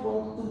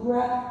foothold to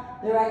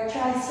grab the right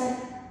tricep,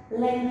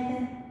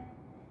 lengthen.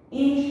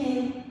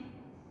 Inhale.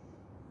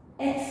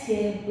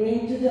 Exhale,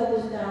 bring to the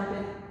opposite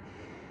armpit.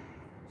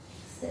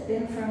 Step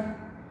in front,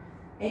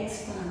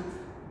 expand.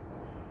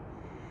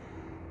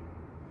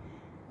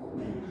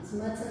 Open as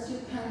much as you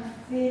can,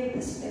 feel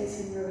the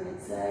space in your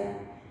right side.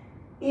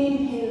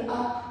 Inhale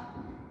up,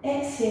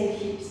 exhale,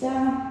 hips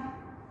down.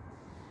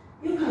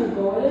 You can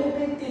go a little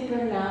bit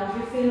deeper now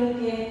if you feel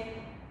okay.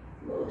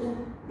 Go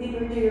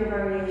deeper to your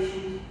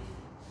variation.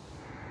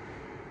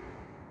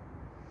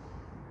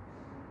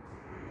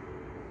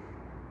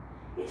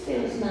 It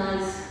feels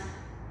nice.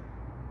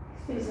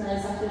 It feels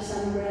nice after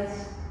some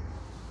breaths.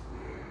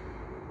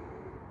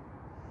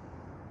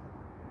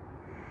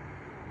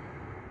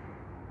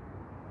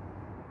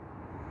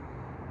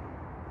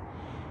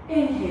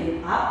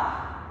 Inhale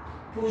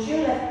up, push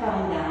your left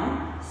palm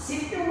down,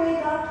 shift your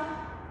weight up,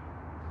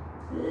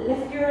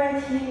 lift your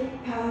right heel,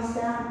 palms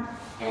down,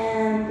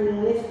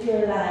 and lift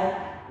your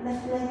left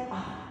leg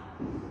up.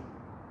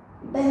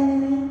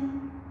 Bend the knee,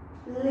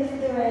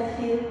 lift the right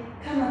heel,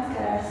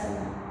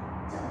 Kamatkarasana.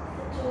 Tap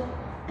the toe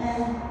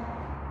and up.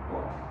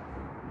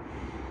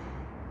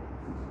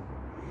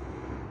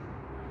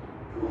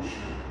 Push.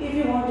 If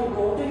you want to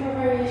go to your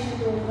variation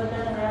to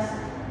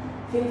Vadanakarasana,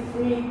 feel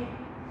free.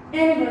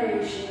 Any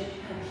variation that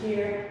you have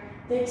here,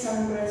 take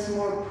some breaths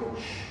more,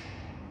 push.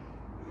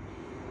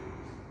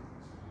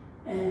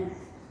 And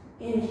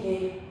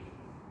inhale.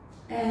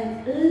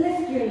 And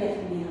lift your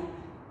left knee up.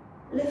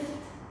 Lift,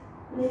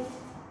 lift,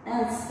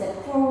 and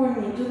step forward,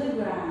 knee to the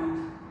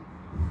ground.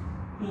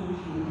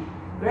 Inhale.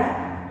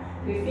 Grab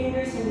your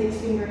fingers, index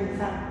finger and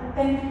thumb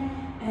open,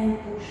 and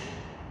push.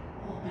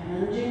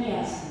 Open,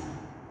 Vinyasa.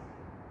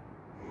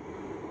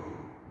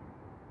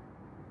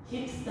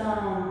 Hips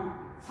down.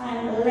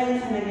 Find the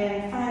lengthen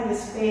again, find the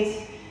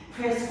space.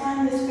 First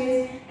find the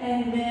space,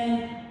 and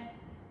then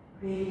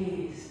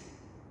release.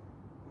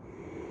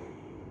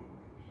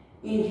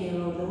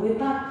 Inhale all the way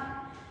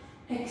back.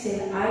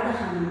 Exhale, Ardha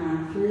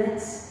Hanuman,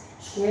 flex,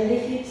 square the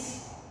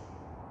hips.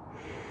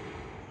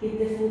 Keep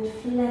the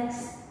foot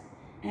flexed,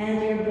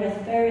 and your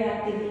breath very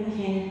active.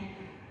 Inhale.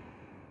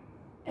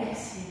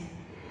 Exhale.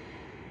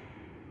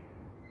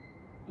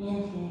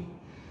 Inhale.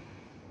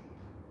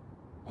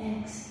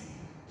 Exhale.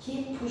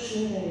 Keep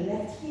pushing the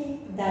left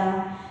hip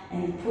down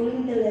and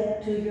pulling the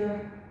leg to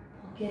your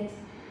pocket.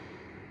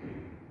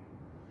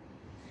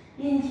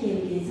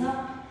 Inhale, gaze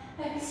up.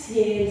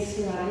 Exhale,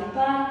 slide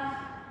back.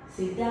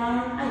 Sit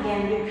down.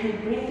 Again, you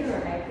can bring your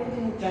right foot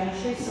in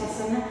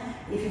Janushrasana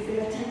if you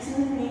feel a tension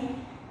in the knee.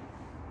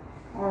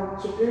 Or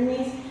keep your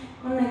knees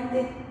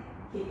connected.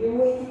 Keep your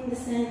weight in the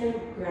center.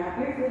 Grab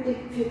your foot.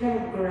 If you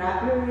can,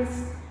 grab your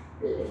wrist.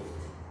 Lift.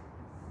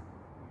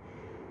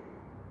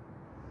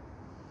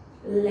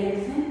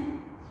 Lengthen,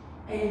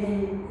 and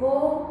then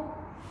go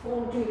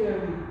forward to your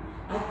knee.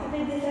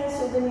 Activate the thighs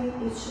so the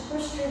knee is super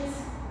straight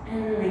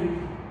and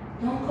lengthen.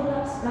 Don't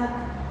collapse back,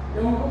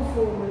 don't go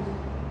forward.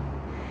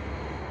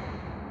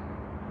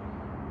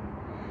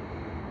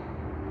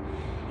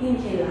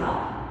 Inhale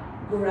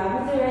up,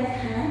 grab with the right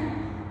hand,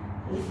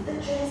 lift the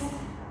chest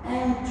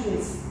and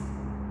twist.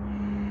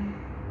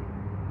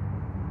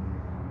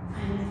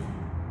 Find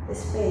the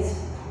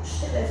space, push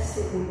the left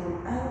sitting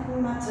bone out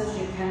as much as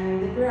you can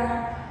in the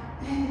ground.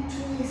 And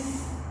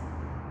twist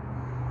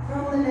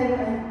from the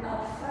level and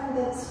up, find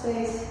that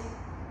space.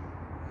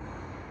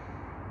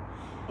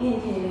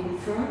 Inhale in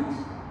front,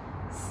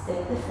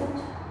 step the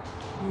foot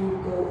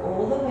and go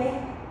all the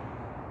way.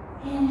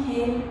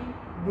 Inhale,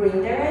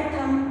 bring the right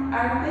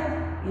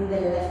armpit in the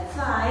left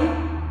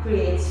thigh,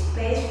 create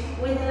space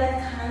with the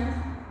left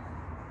hand.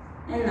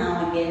 And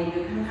now again,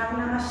 you can have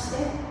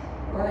Namaste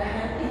or a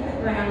hand in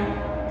the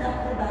ground,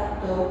 tap the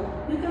back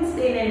toe. You can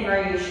stay in any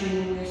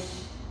variation you wish.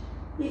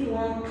 If you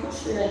want, push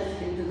the right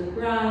heel to the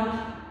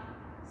ground,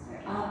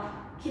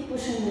 up, keep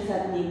pushing with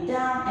that knee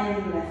down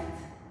and left.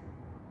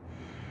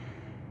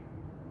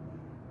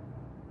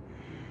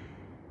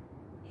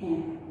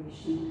 And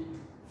pushing.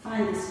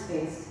 Find the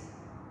space.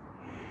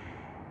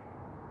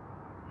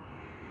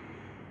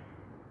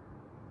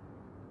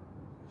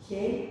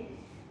 Okay,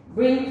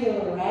 bring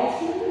your right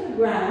heel to the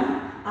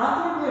ground,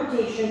 upward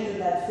rotation to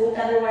that foot,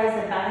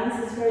 otherwise the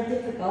balance is very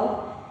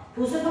difficult.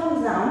 Push the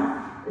palms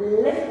down,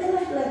 lift the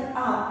left leg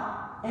up.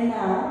 And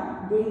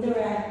now, bring the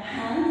right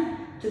hand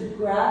to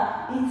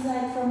grab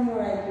inside from your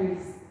right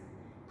wrist.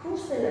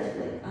 Push the left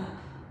leg up.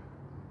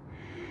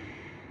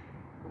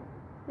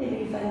 Maybe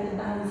you find the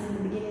balance in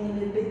the beginning a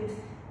little bit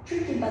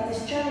tricky, but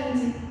it's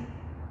challenging.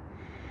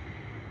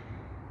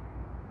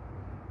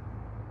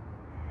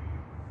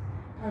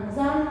 Arms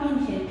down,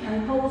 inhale,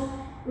 can pose,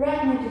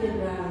 right knee to the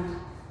ground.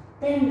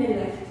 Bend the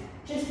left,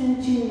 just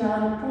and chin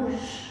down,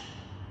 push.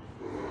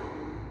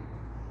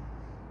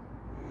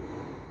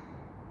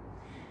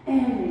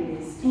 And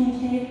release.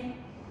 Inhale.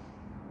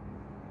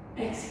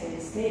 Exhale.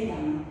 Stay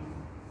down.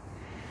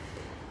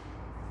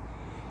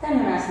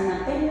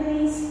 Dhanurasana. Bend the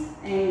knees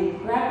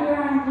and grab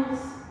your ankles.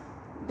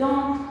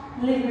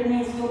 Don't leave your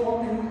knees too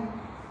open.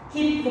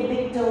 Keep the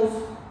big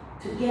toes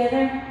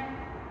together.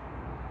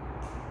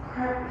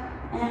 Curve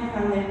and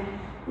from there,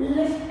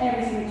 lift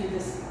everything to the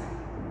sky.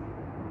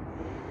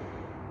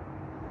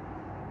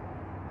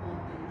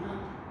 Open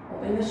up.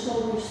 Open the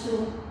shoulders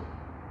too.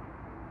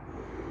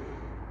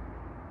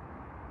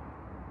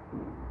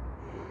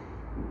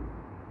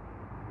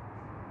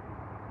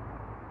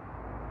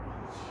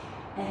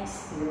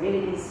 Exhale,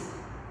 release.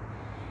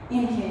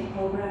 Inhale,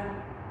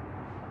 cobra.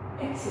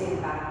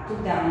 Exhale, back to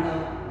down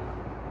dog.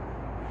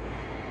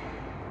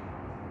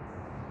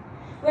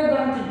 We're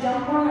going to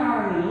jump on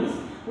our knees.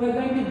 We're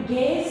going to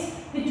gaze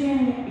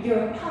between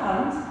your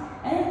palms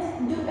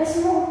and do a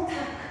small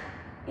tuck.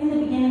 In the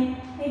beginning,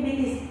 maybe it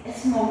is a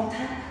small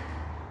tuck.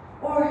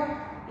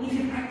 Or if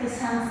you practice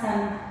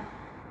handstand,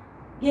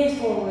 gaze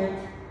forward,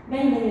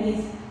 bend the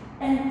knees,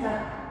 and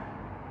tuck,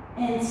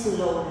 and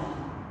slow down.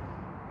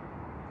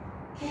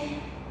 Okay,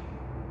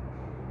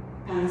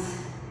 hands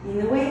in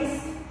the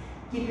waist,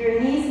 keep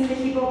your knees in the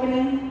hip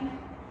opening,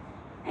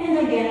 and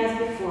again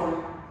as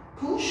before,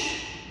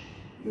 push,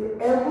 your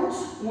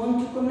elbows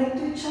want to connect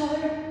to each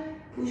other,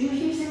 Push your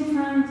hips in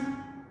front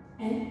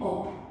and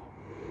up.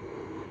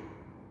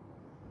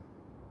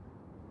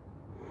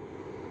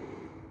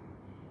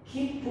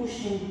 Keep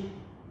pushing,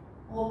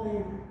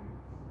 open.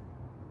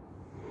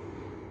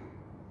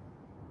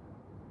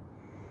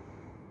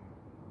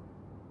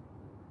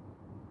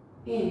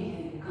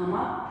 Inhale, come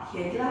up,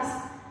 head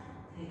last,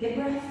 take a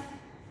breath.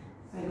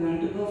 We're going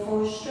to go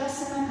for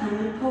Shavasana,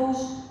 camel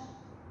pose.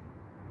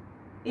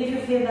 If you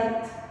feel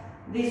that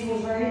this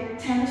was very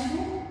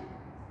tenseful,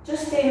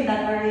 just stay in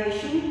that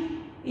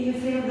variation. If you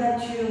feel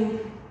that you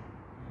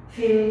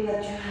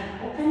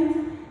have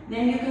opened,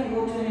 then you can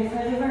go to any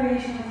further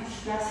variation of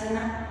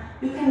Shavasana.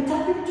 You can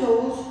tap your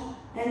toes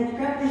and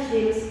grab the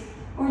heels,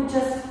 or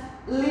just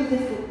leave the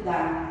foot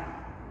down.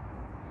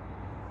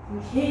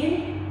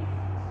 Inhale,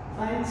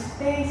 find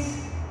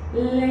space,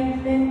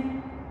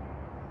 lengthen.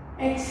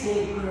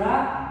 Exhale,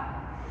 grab.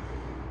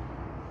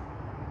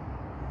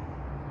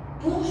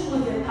 Push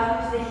with the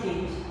palms of the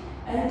hips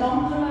and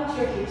don't collapse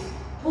your hips.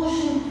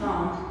 Push in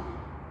front.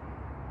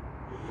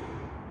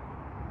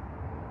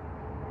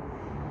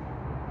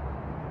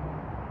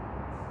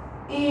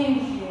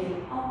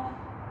 Inhale, up.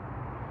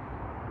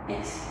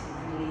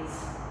 Exhale, release.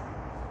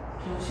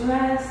 Close your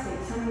eyes,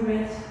 take some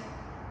breath.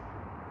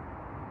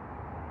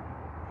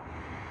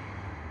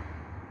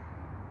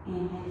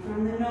 Inhale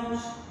from the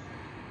nose.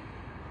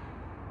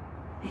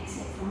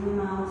 Exhale from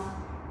the mouth.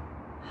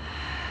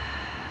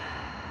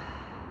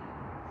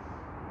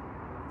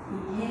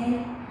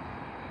 Inhale.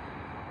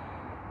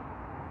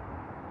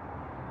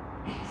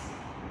 Exhale.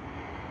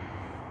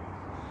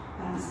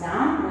 Palms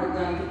down. We're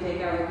going to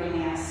take our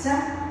Vinyasa.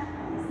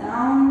 Palms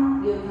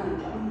down. You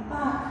can jump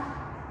back.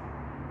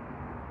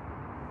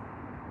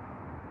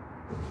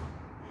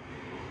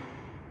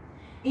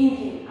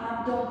 Inhale,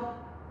 up dog.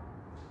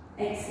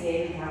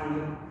 Exhale, down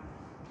dog.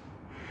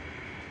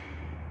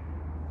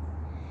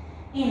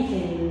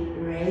 Inhale,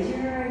 raise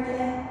your right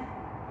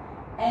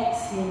leg.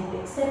 Exhale,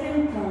 big step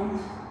in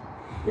front.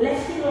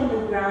 Left heel on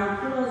the ground,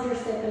 close your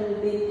step a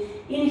little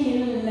bit.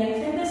 Inhale,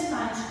 lengthen the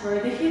spine,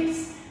 square the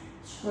hips.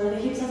 Square the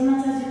hips as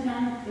much as you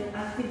can.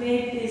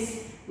 Activate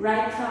this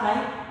right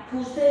thigh.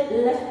 Push the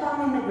left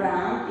palm in the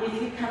ground.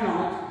 If you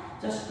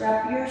cannot, just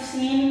grab your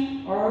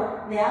seam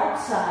or the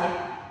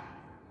outside.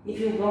 If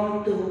you're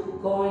going to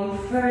go in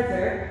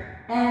further,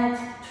 and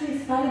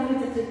twist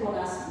Parivrtta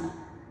Trikonasana.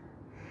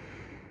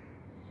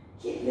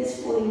 Keep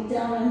this pulling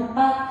down and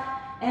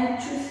back,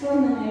 and twist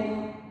from the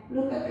navel.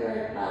 Look at your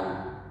right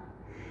palm.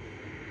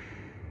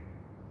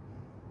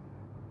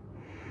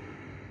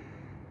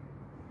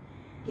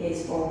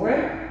 Gaze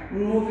forward,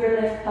 move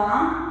your left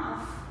palm,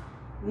 half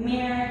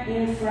mirror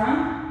in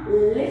front,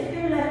 lift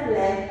your left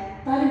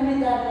leg,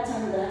 Parivrtta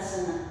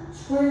Chandrasana.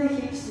 Square the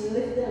hips,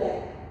 lift the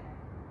leg.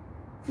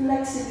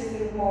 Flex it if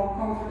you're more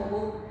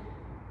comfortable.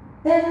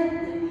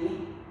 Bend the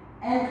knee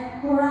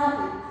and grab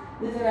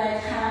it with the right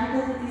hand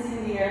that it is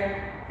in the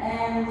air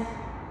and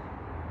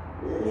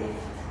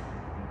lift.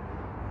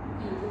 You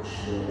can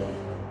push the lift.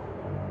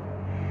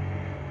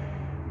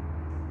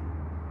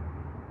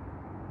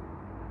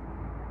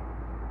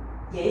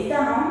 Gaze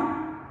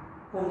down,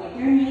 connect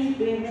your knees,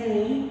 bring the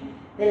knee,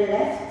 the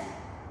left,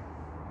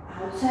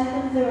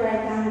 outside of the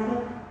right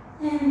ankle,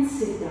 and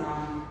sit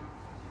down.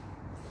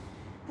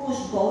 Push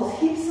both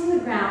hips on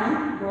the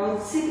ground,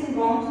 both sitting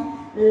bones,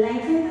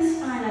 lengthen the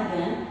spine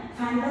again,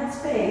 find that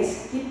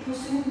space, keep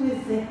pushing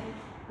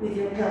with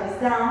your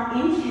pelvis down,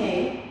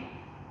 inhale,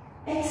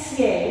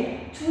 exhale,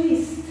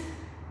 twist.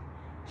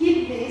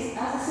 Keep this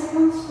as a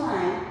second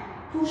spine,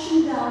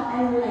 pushing down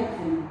and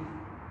lengthen.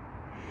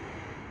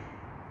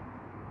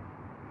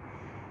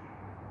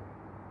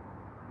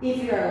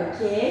 If you are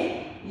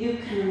okay, you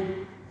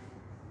can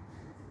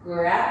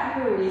grab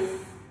your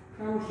wrists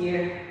from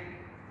here.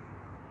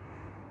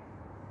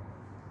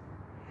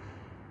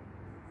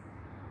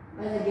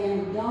 But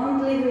again,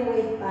 don't leave your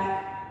weight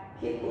back.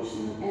 Keep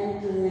pushing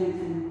and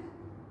lengthen.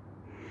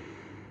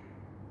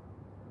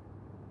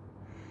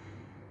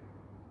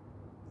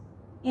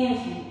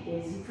 Inhale,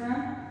 gaze in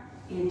front.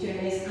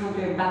 Interlace,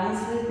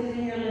 counterbalance a little bit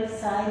in your left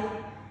side.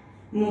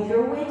 Move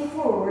your weight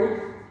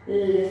forward.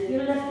 Lift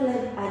your left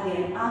leg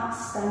again up,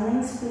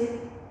 standing split.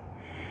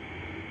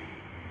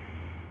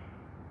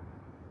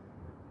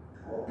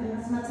 Open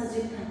as much as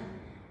you can.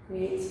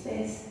 Create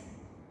space.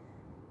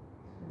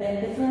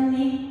 Bend the front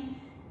knee.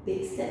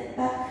 Big step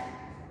back.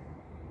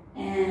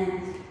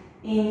 And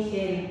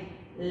inhale,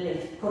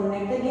 lift.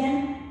 Connect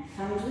again.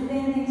 Thumbs with the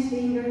index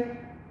finger.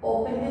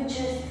 Open the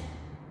chest.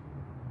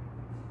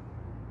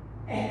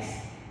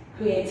 Exhale.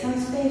 Create some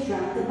space,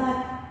 round the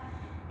back.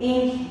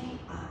 Inhale.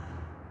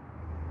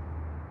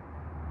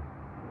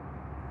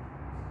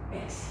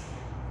 Exhale.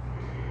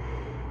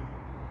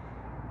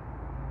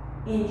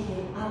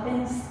 Inhale, up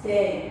and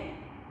stay.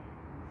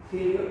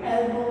 Feel your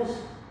elbows,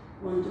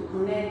 want to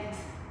connect,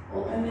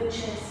 open the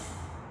chest.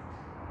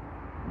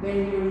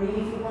 Bend your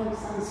knee if you want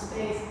some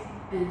space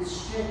and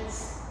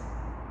stretch.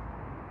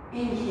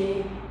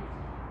 Inhale,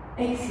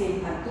 exhale,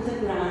 back to the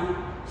ground,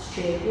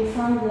 straight your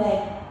front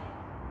leg.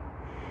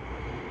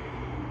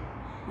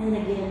 And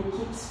again,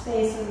 keep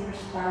space on your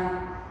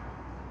spine.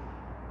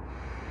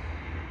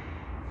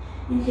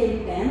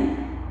 Inhale,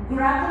 bend.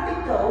 Grab the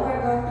big toe.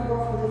 We're going to go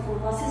for the full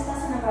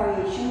Vasisthasana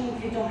variation.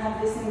 If you don't have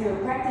this in your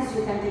practice,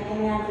 you can take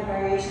any other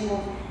variation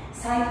of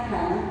side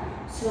plank.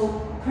 So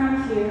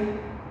from here,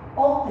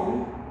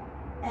 open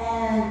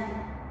and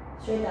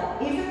straight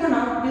up. If you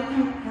cannot, you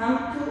can come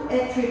to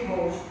a tree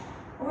pose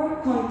or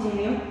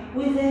continue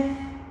with the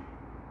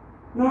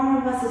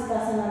normal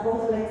Vasisthasana,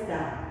 both legs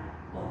down.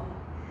 Oh.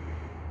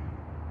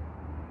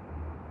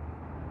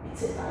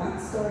 It's a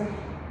balance story.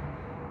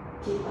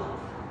 Keep up.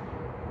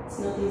 It's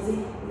not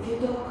easy. If you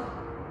talk,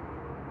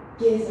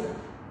 gaze up.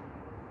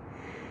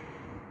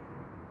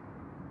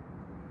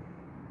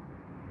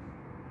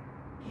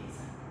 Gaze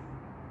up.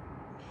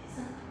 Gaze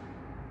up.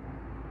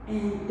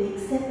 And big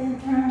step in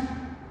front.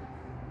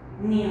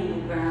 Knee on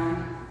the ground.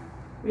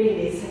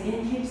 Release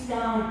again, hips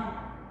down.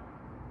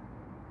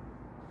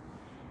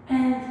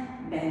 And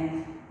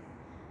bend.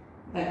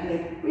 Back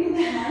leg. Bring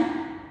the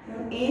hand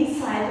from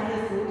inside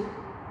of the foot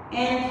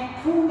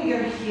and pull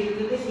your heel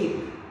to the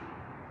hip.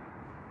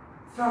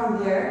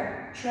 From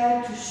there,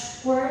 try to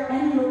square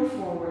and look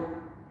forward.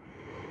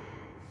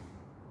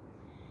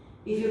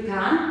 If you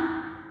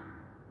can,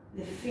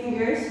 the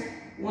fingers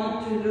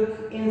want to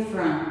look in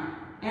front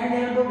and the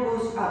elbow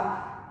goes up.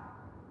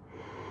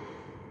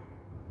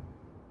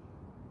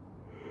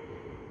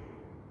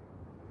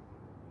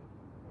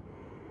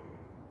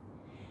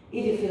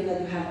 If you feel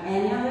that you have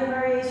any other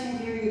variation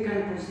here, you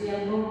can push the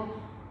elbow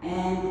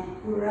and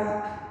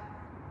grab,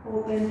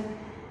 open.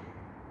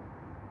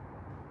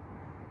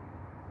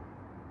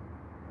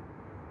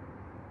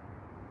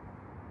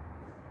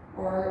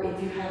 Or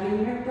if you have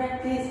in your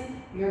practice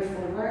your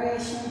full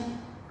variation,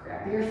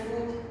 grab your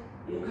foot,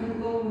 you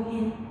can go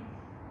in.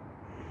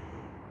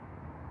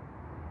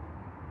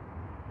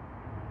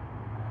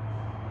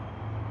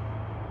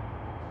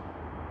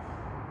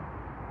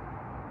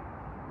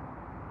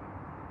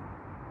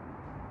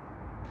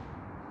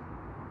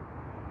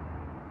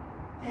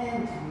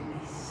 And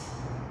release.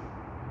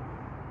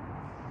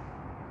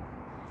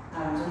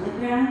 Arms on the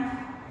ground.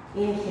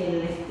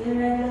 Inhale, lift the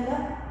right leg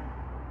up.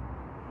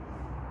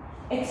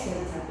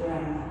 Exhale,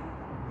 chaturanga.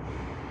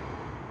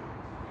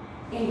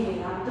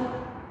 Inhale, up dog.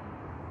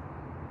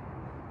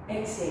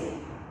 Exhale,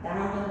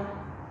 down dog.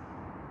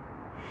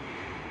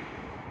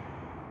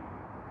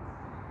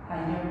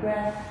 Find your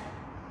breath.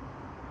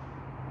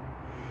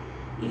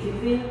 If you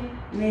feel,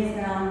 knees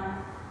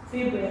down.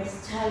 3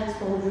 breaths, child's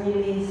pose,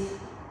 release.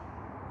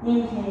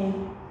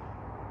 Inhale.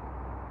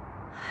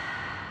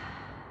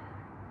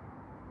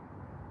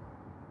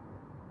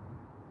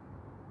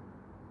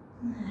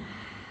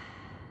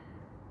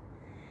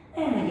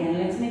 And again,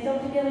 let's meet all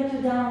together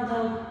to down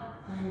dog.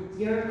 Find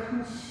your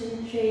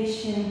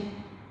concentration.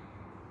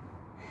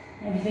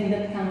 Everything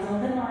that comes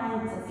on the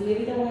mind, just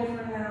leave it away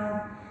for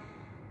now.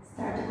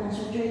 Start to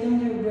concentrate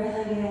on your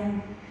breath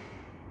again.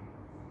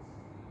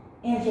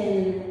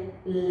 Inhale,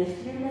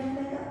 lift your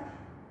left leg up.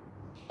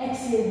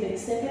 Exhale, big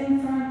step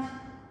in front.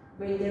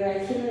 Bring the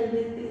right heel a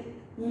little bit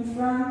in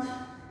front.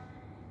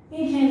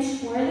 Inhale,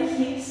 square the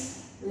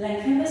hips.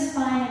 Lengthen the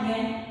spine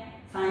again.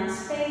 Find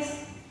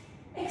space.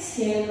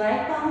 Exhale,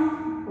 right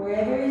palm,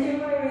 wherever is your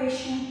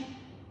variation.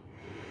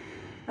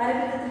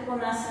 Parapata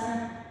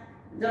Trikonasana.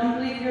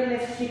 Don't leave your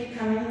left hip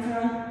coming in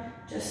front.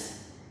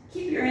 Just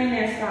keep your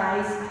inner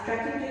thighs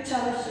attracting to each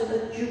other so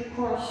that you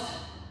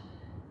cross.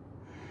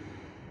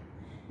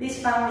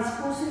 This palm is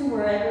pulsing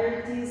wherever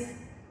it is.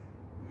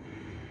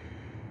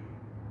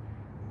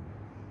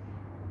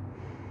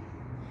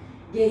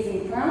 Gaze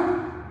in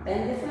front,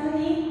 bend the front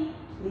knee,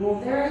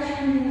 move the right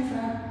hand in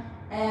front,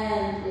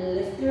 and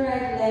lift the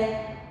right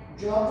leg.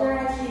 Drop the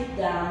right hip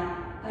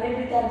down.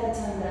 Paripita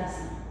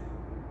Tsandasana.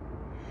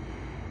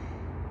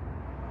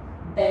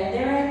 Bend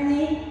the right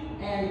knee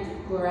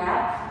and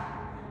grab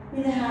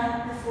with the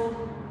hand, the foot,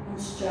 and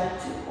start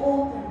to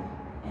open.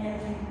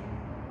 And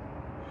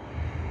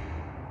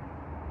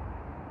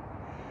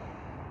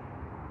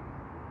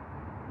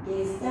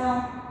gaze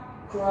down,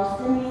 cross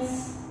the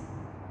knees,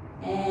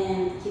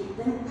 and keep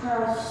them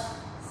crossed.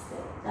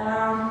 Step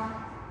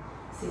down,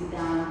 sit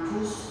down,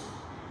 push.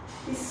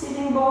 This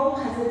sitting ball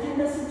has a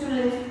tendency to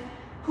lift.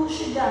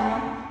 Push it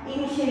down.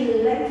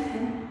 Inhale,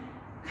 lengthen.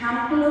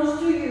 Come close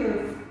to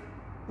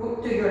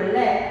your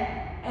leg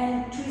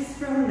and twist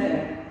from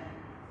there.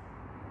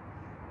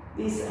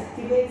 This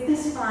activates the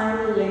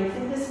spine,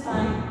 lengthen the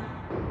spine,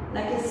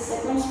 like a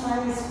second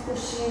spine is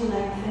pushing,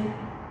 lengthen.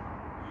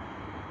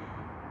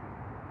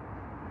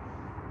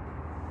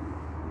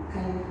 You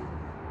can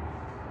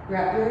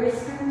grab your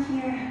wrist from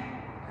here,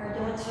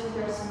 Ardha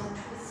Chakrasana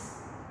twist.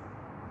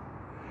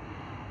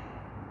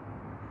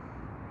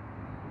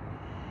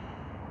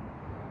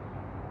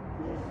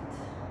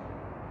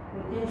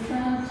 Look in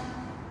front,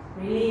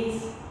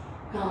 release,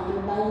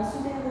 counterbalance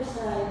to the other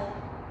side.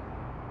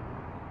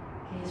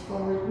 Gaze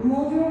forward,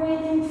 move your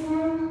weight in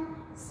front,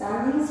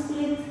 standing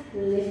split,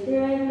 lift the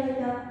right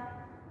leg up.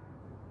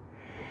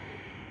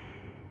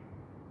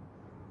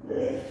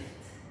 Lift.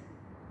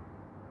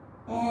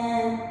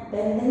 And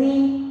bend the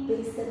knee,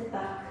 big step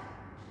back.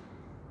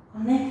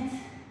 Connect,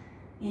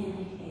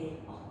 inhale,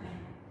 open.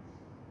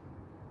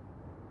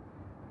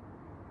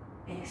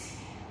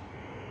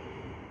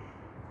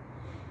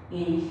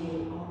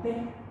 Inhale,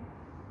 open.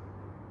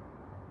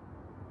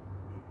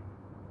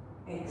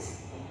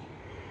 Exhale.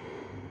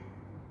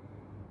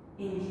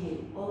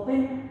 Inhale,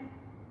 open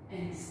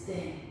and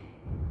stay.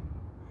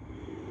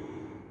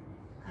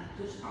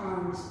 Cactus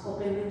arms,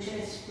 open the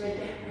chest, spread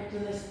the heart to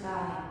the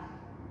sky.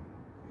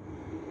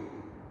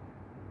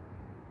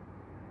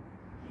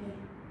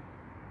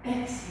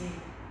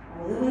 Exhale,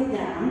 all the way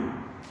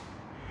down,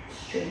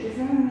 straight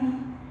from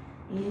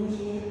me.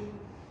 Inhale,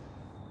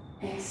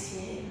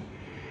 exhale.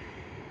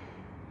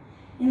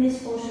 In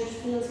this posture, it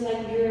feels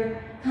like you're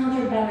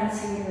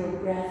counterbalancing your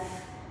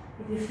breath.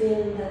 If you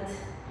feel that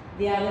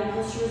the other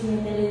postures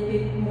need a little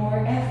bit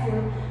more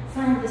effort,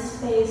 find the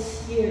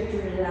space here to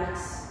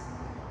relax.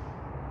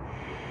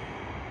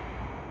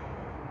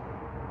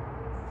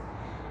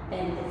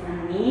 Bend the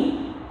front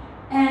knee,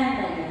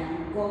 and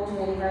again, go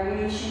to any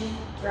variation,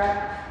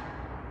 drop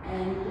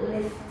and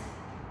lift.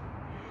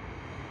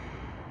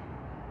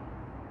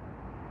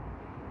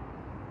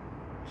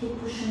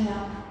 Keep pushing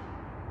up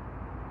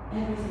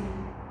everything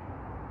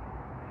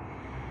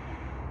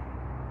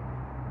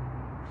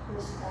to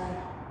the sky.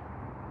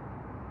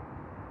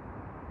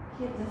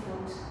 Keep the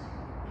foot,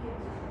 keep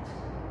the foot,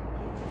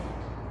 keep the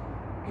foot.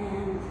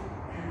 And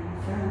coming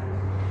from,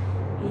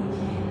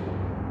 inhale.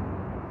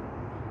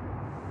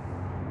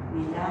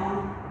 Knee down,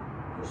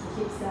 push the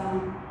hips down,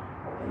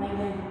 open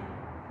again.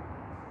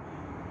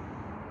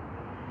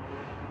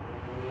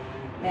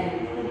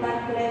 Bend the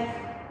back leg.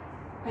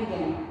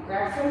 Again,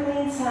 grab from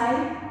the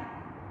inside.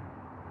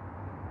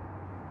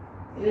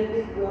 A little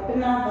bit open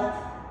now,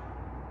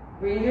 but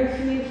bring your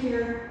heel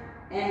here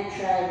and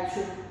try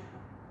to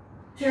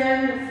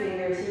turn the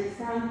fingers in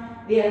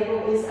front. The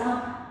elbow is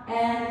up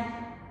and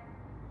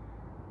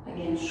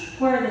again,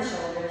 square the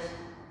shoulders.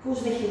 Push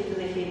the heel to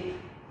the hip.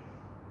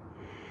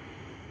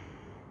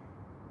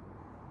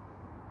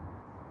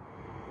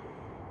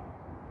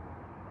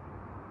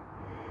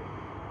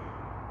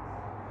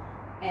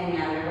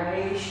 Any other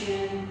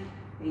variation,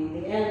 bring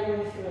the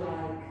elbow if you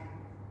like,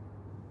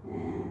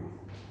 and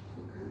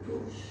you can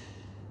push.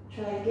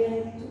 Try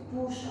again to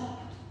push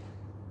up,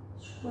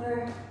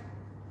 square.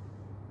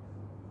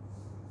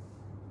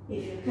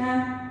 If you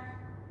can,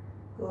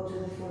 go to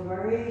the full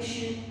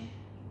variation.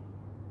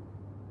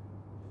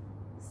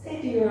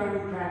 Stay to your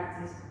own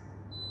practice.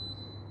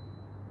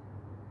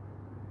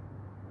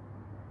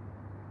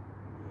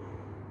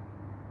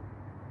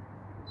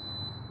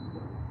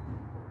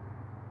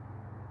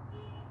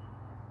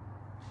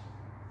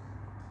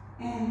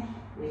 And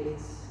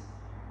release.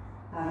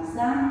 Arms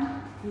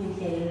down.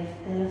 Inhale,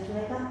 lift the left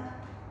leg up.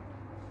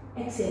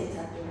 Exhale,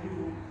 tap your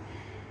hand.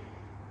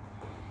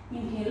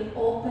 Inhale,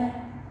 open.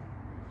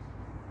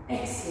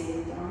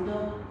 Exhale, down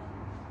dog.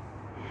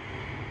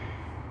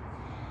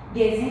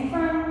 Gaze in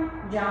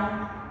front,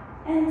 jump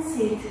and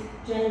sit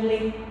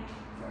gently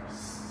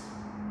first.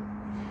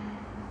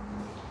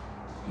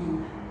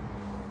 And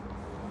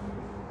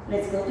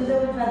let's go to the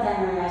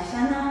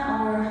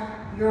Vinyasa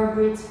or your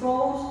bridge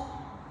pose.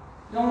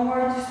 Don't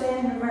worry to stay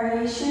in the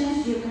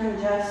variations. You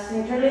can just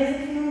interlace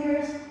the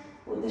fingers,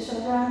 put the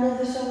shoulder under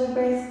the shoulder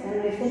blades,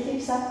 and lift the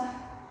hips up.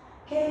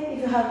 Okay, if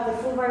you have the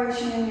full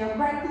variation in your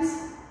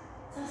practice,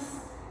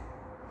 just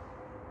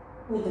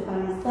put the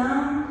palms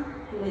down.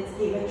 Let's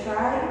give a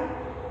try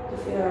to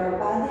feel our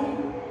body.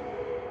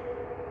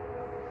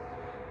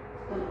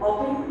 Don't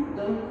open,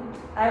 don't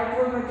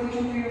outward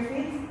rotation to your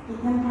feet.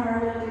 Keep them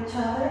parallel to each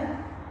other.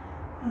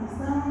 Palms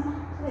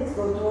down. Let's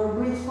go to our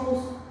bridge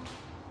pose.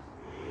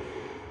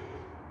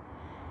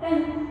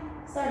 And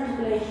start to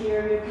play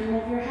here. You can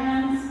move your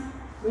hands,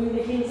 bring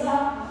the heels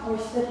up or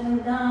step them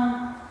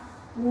down.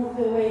 Move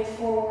the weight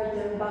forward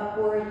and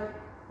backward,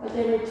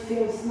 whatever it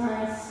feels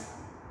nice.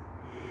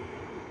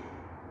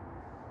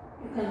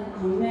 You can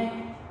connect,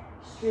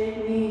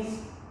 straight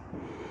knees.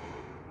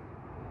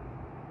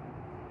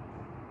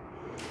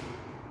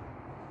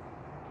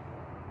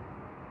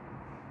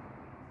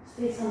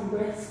 Stay some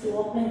breaths to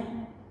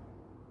open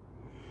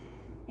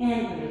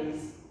and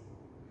release.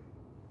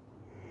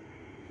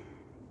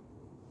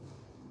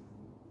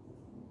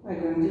 We're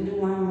going to do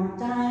one more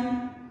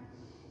time.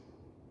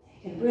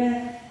 Take a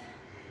breath.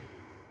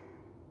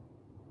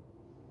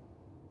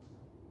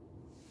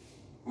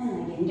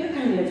 And again, you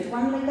can lift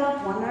one leg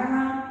up, one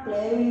arm up,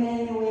 play in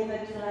any way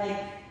that you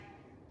like.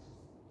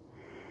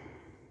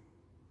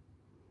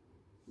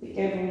 Be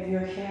careful with your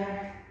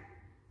hair.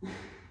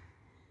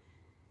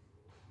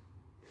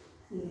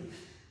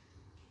 Lift.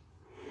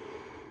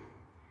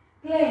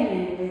 Play in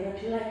any way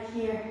that you like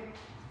here.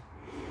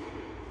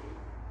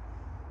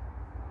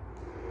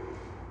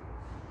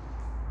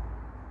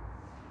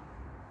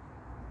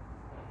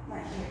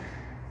 Right here,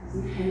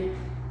 doesn't help.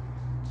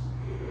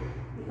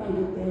 You can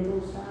do the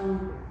elbows down.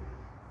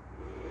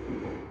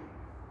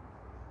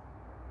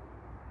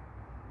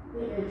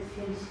 There it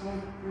feels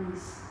quite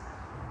nice.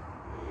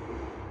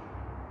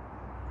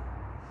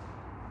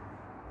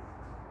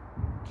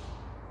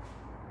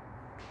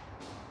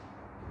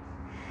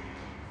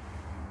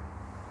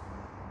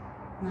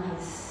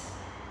 Nice.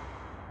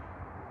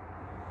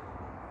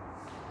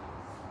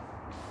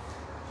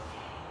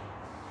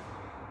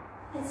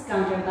 Let's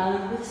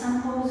counterbalance with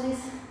some poses.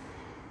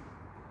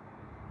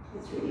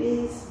 Let's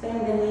release,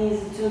 bend the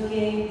knees, it's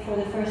okay. For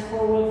the first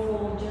forward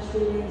fold, just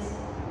release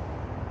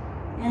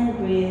and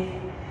breathe.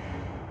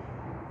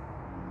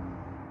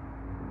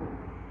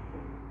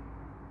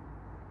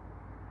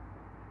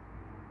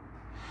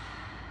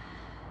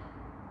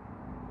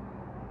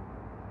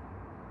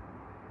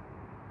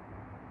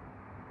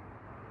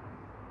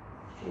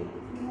 Straight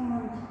if you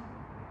want.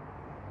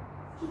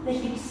 Keep the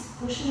hips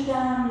pushing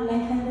down,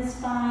 lengthen the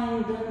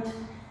spine, don't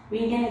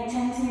bring any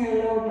tension in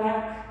your lower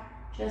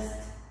back, just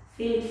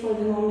feel it for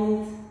the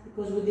moment,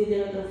 because we did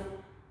a lot of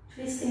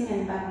twisting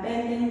and back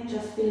bending.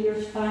 Just feel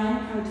your spine,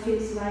 how it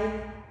feels like.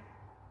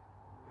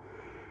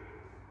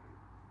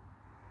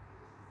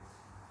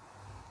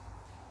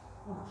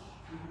 Okay,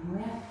 come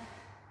on,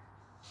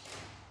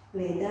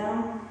 lay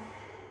down.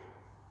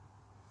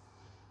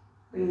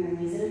 Bring your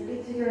knees a little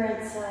bit to your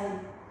right side.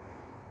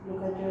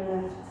 Look at your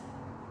left.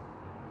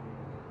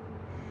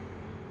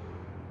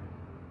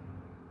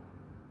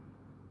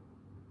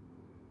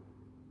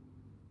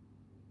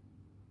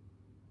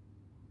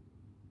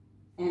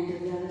 And to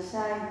the other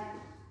side.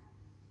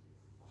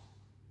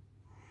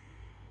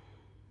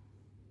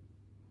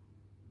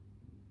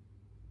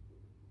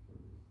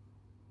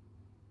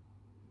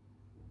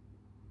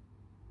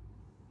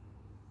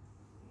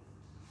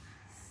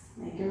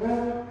 Make a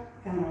roll,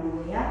 come all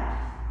the way up.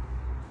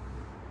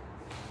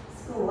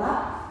 Let's go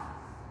up.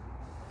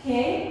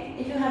 Okay,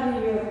 if you have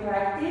in your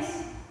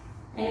practice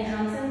any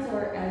handstands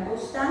or elbow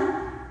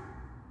stand,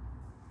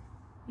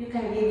 you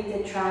can give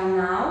it a try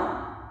now.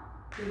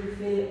 If you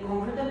feel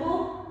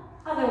comfortable.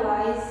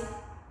 Otherwise,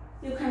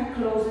 you can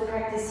close the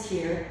practice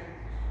here.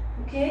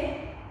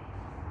 Okay?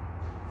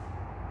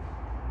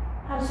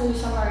 I'll show you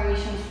some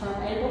variations from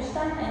elbow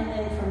stand and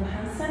then from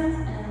handstand,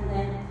 and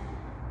then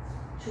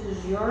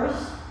choose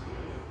yours.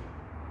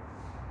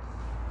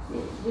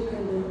 You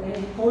can do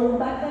any hold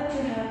back that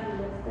you have,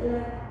 lift the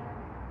leg,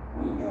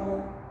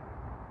 control.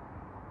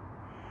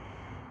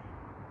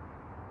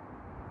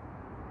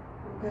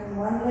 You can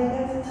one leg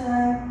at a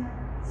time.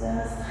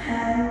 Just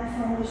hand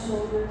from the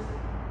shoulders.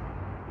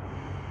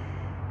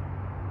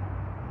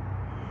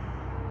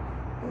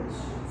 Good,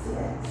 switch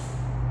legs.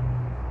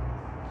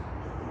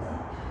 Keep it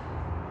up.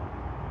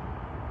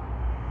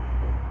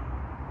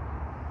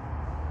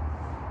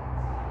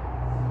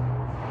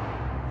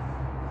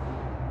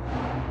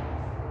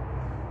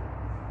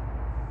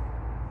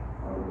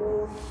 Or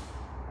both.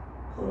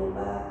 Pull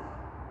back.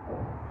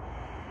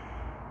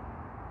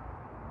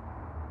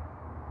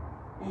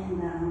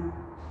 And down.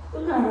 We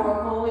can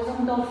work always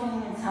on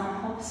dolphin and some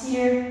hops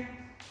here.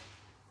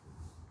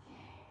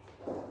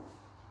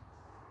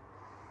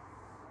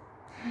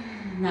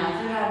 Now,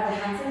 if you have the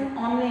handstand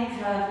only, if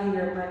you have in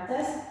your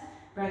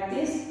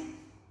practice,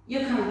 you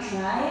can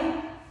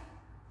try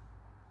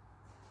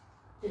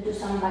to do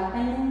some back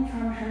bending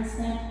from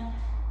handstand.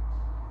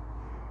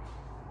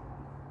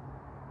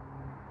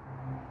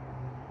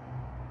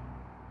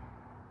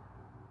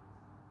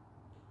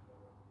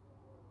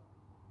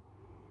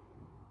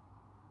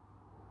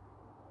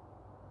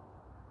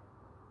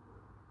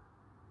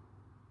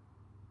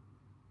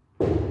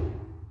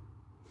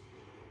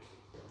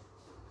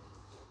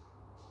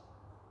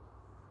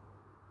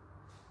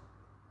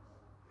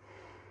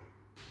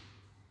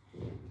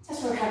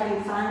 Just for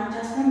having fun,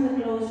 just bring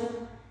the closer.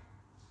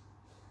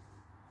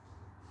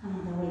 Come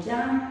all the way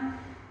down.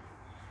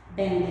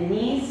 Bend the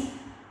knees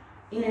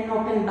in an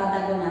open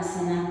Baddha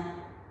Konasana.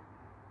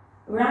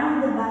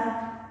 Round the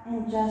back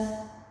and just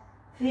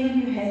feel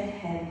your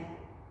head.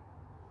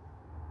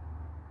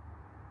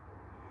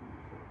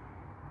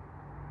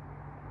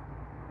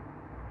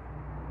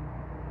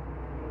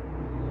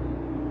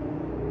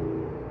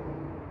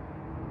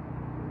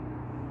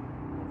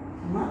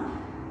 Come up.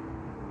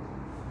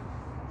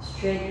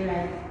 Straight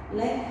right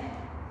leg,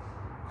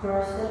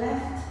 cross the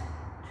left,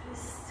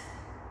 twist.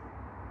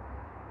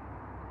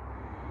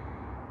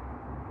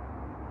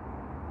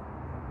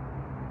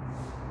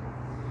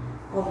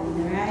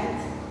 Open the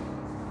right,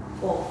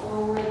 fall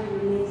forward,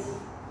 release.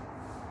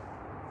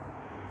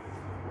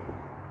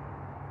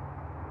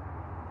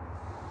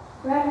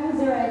 Grab with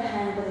the right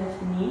hand the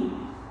left knee,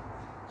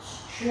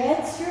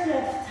 stretch your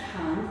left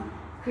hand,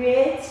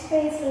 create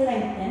space,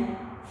 lengthen,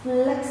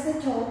 flex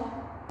the toe,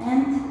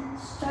 and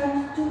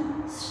start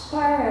to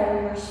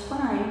spiral your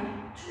spine.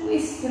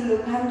 Twist to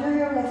look under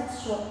your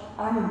left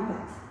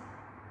armpit.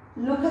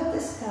 Look at the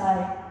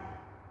sky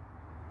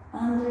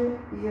under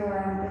your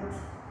armpit.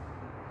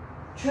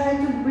 Try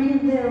to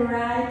bring the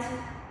right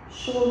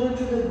shoulder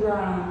to the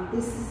ground.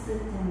 This is the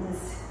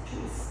tendency.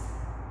 Twist.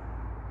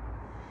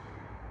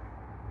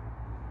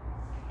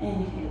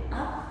 Inhale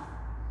up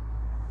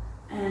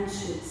and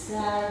switch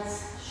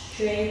sides,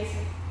 straight,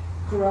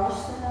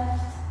 cross the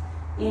left.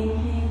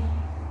 Inhale,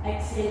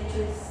 exhale,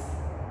 twist.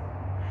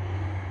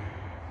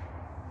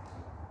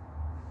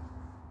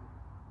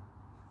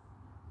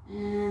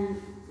 And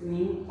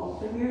bring,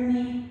 open your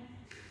knee,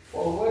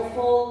 forward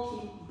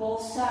fold, keep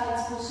both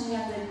sides pushing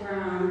at the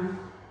ground.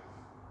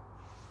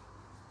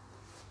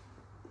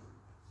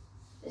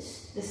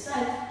 Just the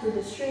side to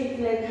the straight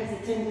leg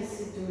has a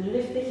tendency to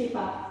lift the hip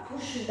up,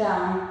 push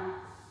down,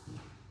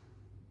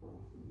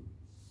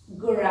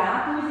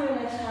 grab with your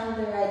left hand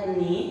the right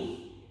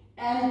knee,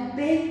 and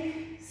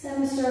big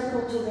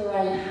semicircle to the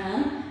right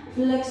hand,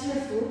 flex your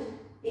foot.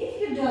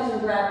 If you doesn't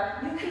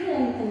grab, you can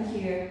lengthen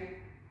here,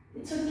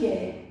 it's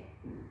okay.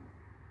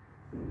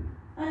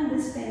 And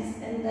this bends,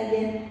 and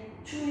again,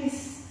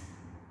 twist.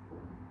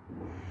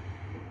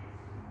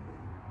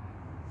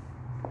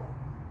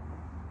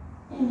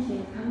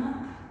 Inhale, come up.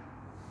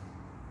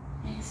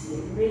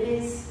 Exhale,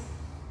 release.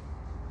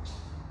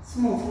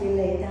 Smoothly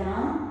lay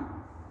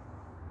down.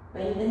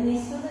 Bend the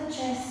knees to the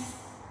chest.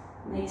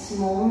 Make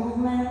small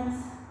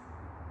movements.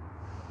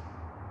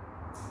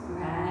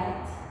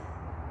 Right,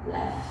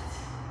 left,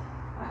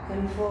 back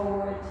and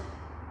forward.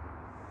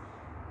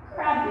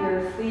 Grab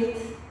your feet.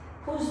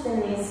 Push the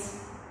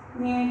knees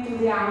near to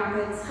the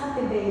armpits.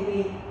 Happy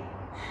baby.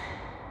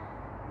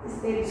 This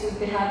baby should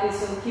be happy,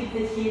 so keep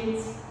the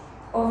heels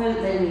over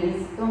the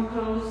knees. Don't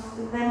close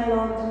them a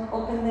lot, don't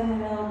open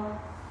them a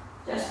lot.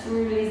 Just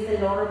release the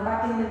lower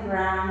back in the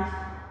ground.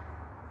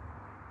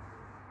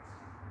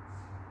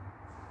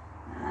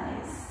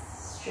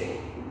 Nice.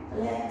 Straight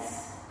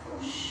legs.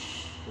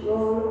 Push.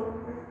 Roll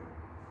over.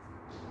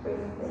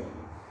 Bring the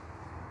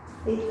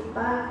feet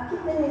back.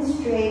 Keep the knees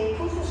straight.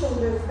 Push the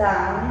shoulders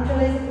down.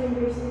 Interlace the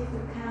fingers if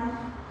you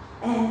can.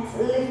 And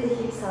lift the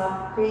hips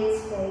up. Create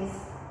space.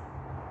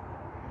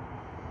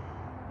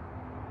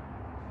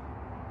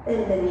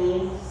 Bend the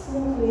knees,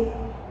 smoothly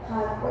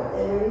hug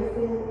whatever you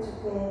feel, it's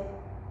okay.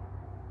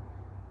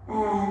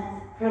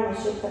 And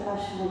Pranashutta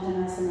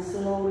Paschimottanasana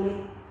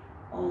slowly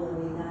all the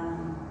way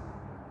down.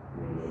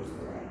 Release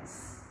the legs.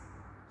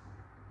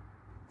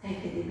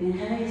 Take a deep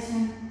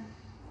inhalation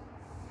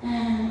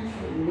and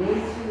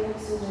release your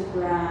legs to the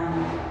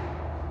ground.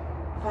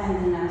 Find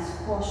a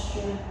nice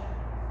posture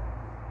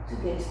to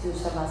get to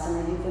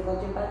Savasana. If you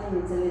forgot your body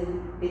needs a little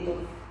bit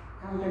of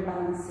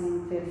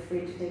counterbalancing, feel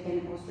free to take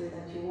any posture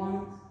that you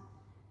want.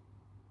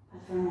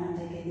 But for now,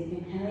 take a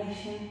deep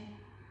inhalation.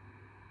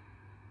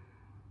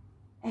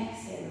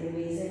 Exhale,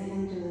 release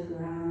everything to the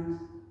ground.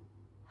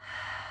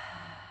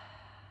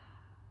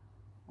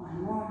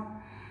 One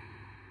more.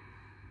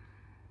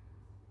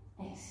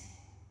 Exhale.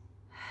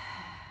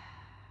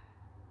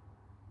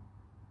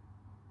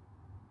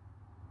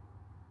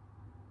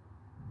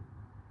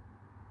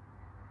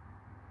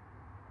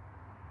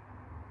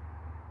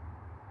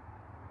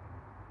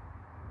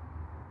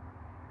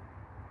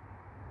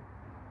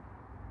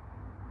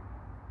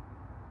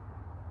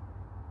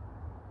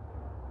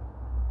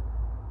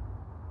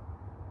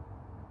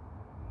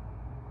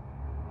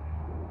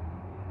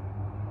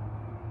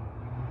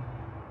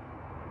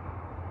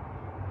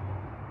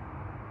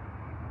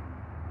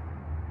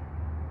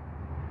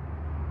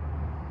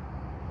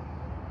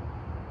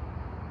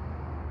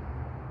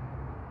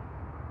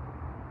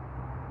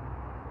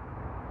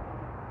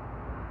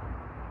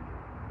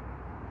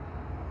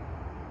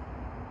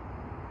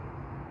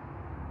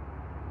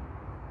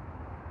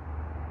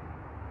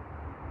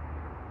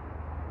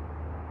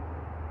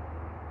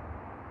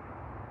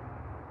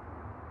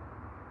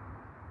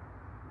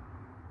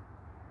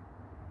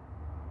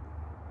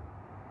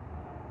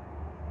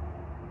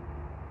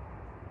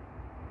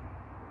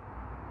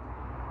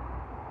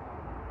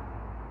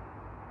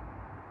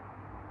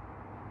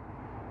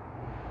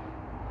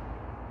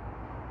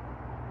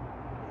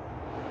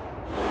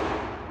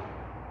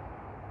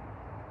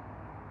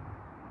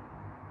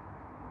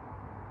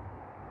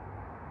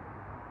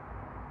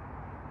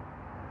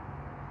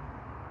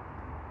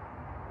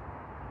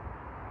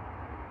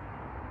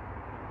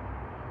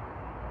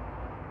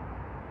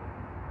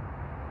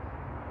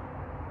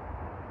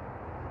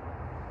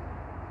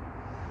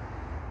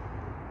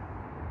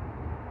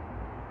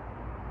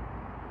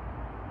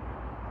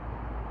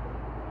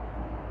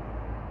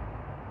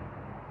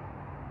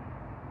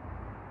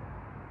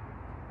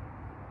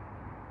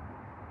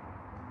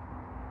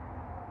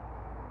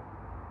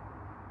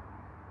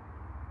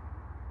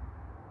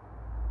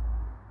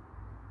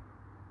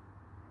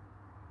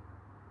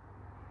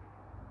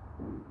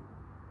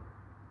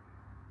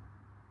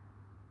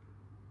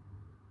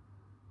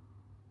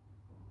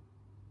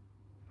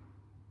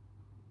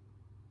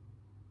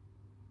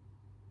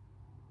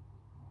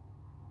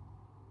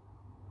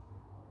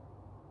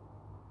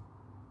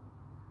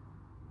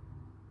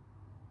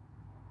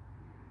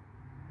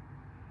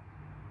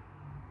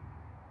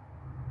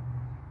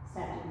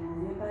 Start to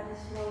move your body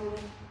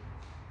slowly.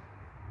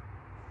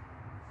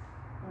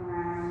 Your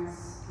arms,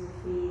 your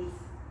feet,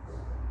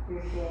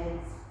 your head.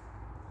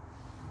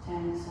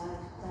 Turn side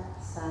to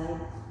that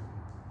side.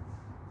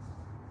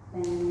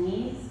 Bend the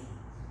knees.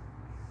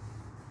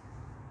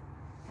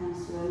 Come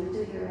slowly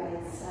to your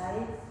right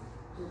side,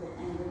 to the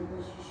angle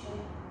position.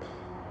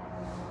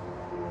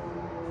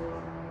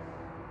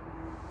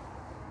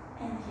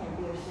 And help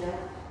yourself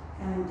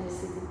come into a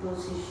seated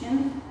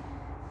position.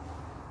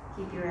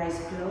 Keep your eyes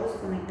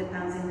closed, connect the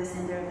palms in the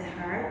center of the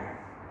heart.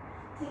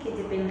 Take a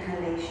deep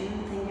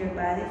inhalation, thank your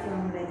body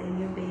for letting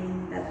you be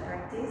in that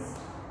practice.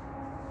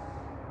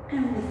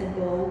 And with a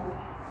bow,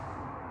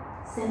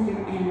 Send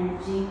your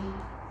energy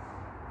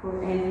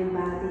for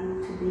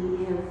everybody to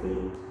be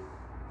healthy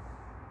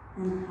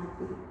and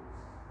happy.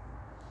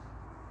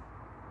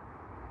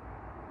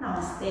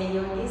 Namaste,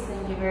 yogis.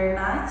 Thank you very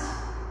much.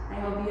 I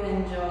hope you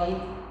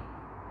enjoyed